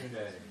ki jai.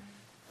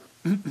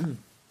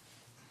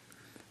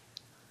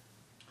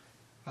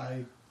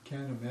 I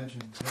can't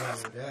imagine what I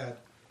would add.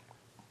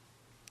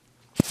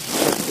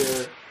 But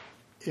there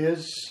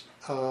is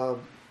a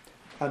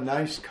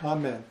nice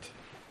comment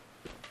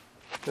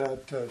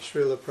that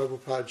Srila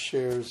Prabhupada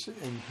shares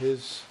in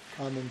his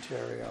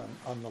commentary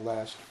on the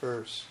last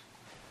verse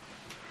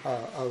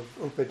of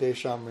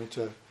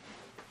Upadesamrita.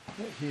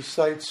 He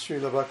cites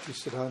Srila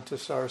Bhaktisiddhanta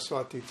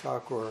Saraswati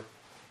Thakur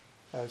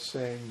as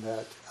saying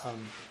that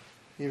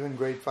even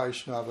great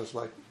Vaishnavas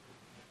like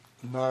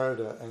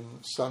Narada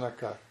and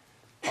Sanaka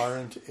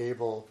aren't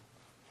able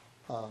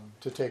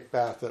to take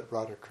bath at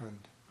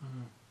Radhakund.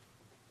 Mm-hmm.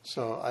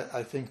 So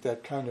I think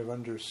that kind of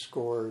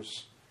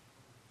underscores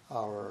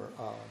our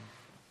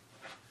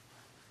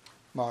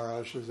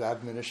Maharaj's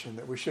admonition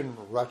that we shouldn't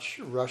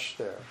rush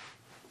there.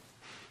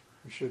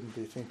 We shouldn't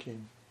be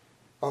thinking,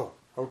 oh,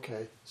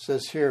 okay, it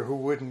says here who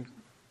wouldn't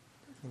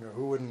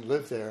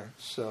live there.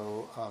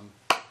 So,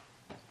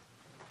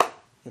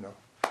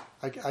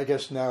 I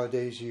guess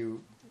nowadays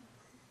you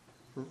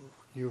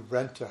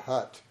rent a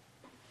hut.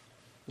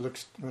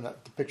 Looks the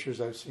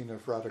pictures I've seen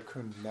of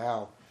Radhakund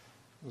now,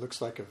 it looks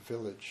like a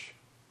village.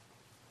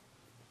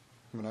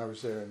 When I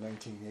was there in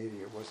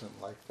 1980, it wasn't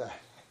like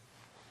that.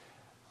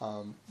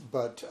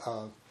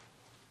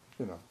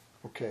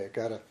 Okay, I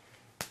gotta.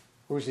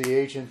 Who's the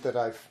agent that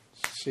I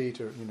see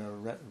to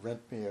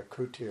rent me a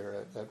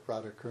kutir at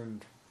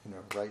Radhakund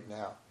right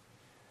now?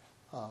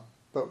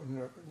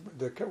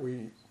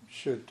 We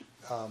should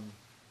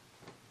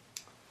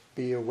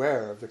be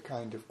aware of the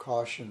kind of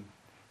caution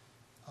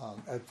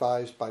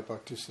advised by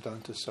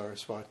Bhaktisiddhanta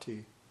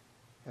Saraswati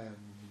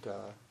and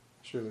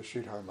Srila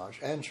Sridhar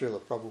Maharaj and Srila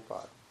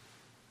Prabhupada.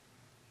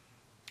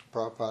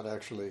 Prabhupada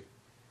actually,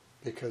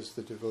 because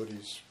the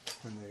devotees,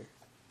 when they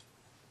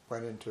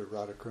went into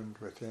Radhakund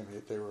with him,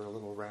 they were a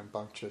little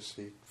rambunctious.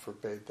 He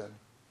forbade them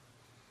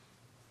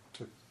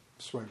to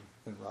swim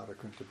in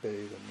Radhakund, to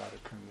bathe in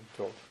Radhakund. He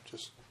told them,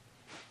 just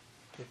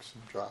take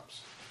some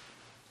drops.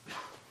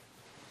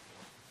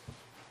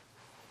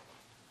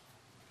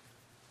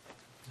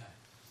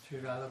 Shri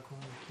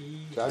Radhakund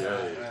ki Jai. Shri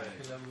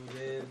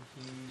Gurudev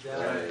ki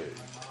Jai,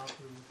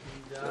 Mahaprabhu ki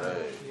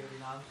Jai, Shri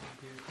Harinam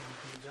Sankirtan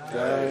ki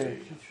Jai,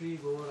 Shri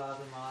Gaur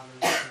Radha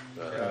Madhav ki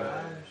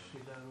Jai, Shri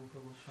Rupa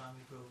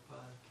Goswami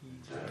Prabhupada ki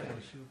Jai,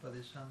 Shri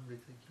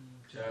Upadesamrita ki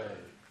Jai,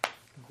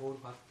 Gaur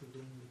Bhakta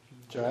Vrinda ki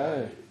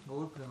Jai,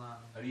 Gaur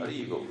Pramanam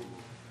Hari Gaur.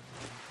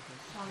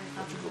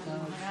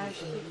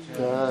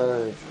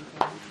 Jai.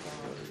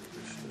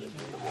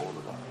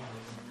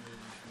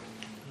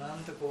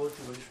 Ananta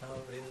Koti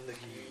Vaishnava Vrinda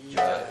ki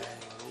Jai.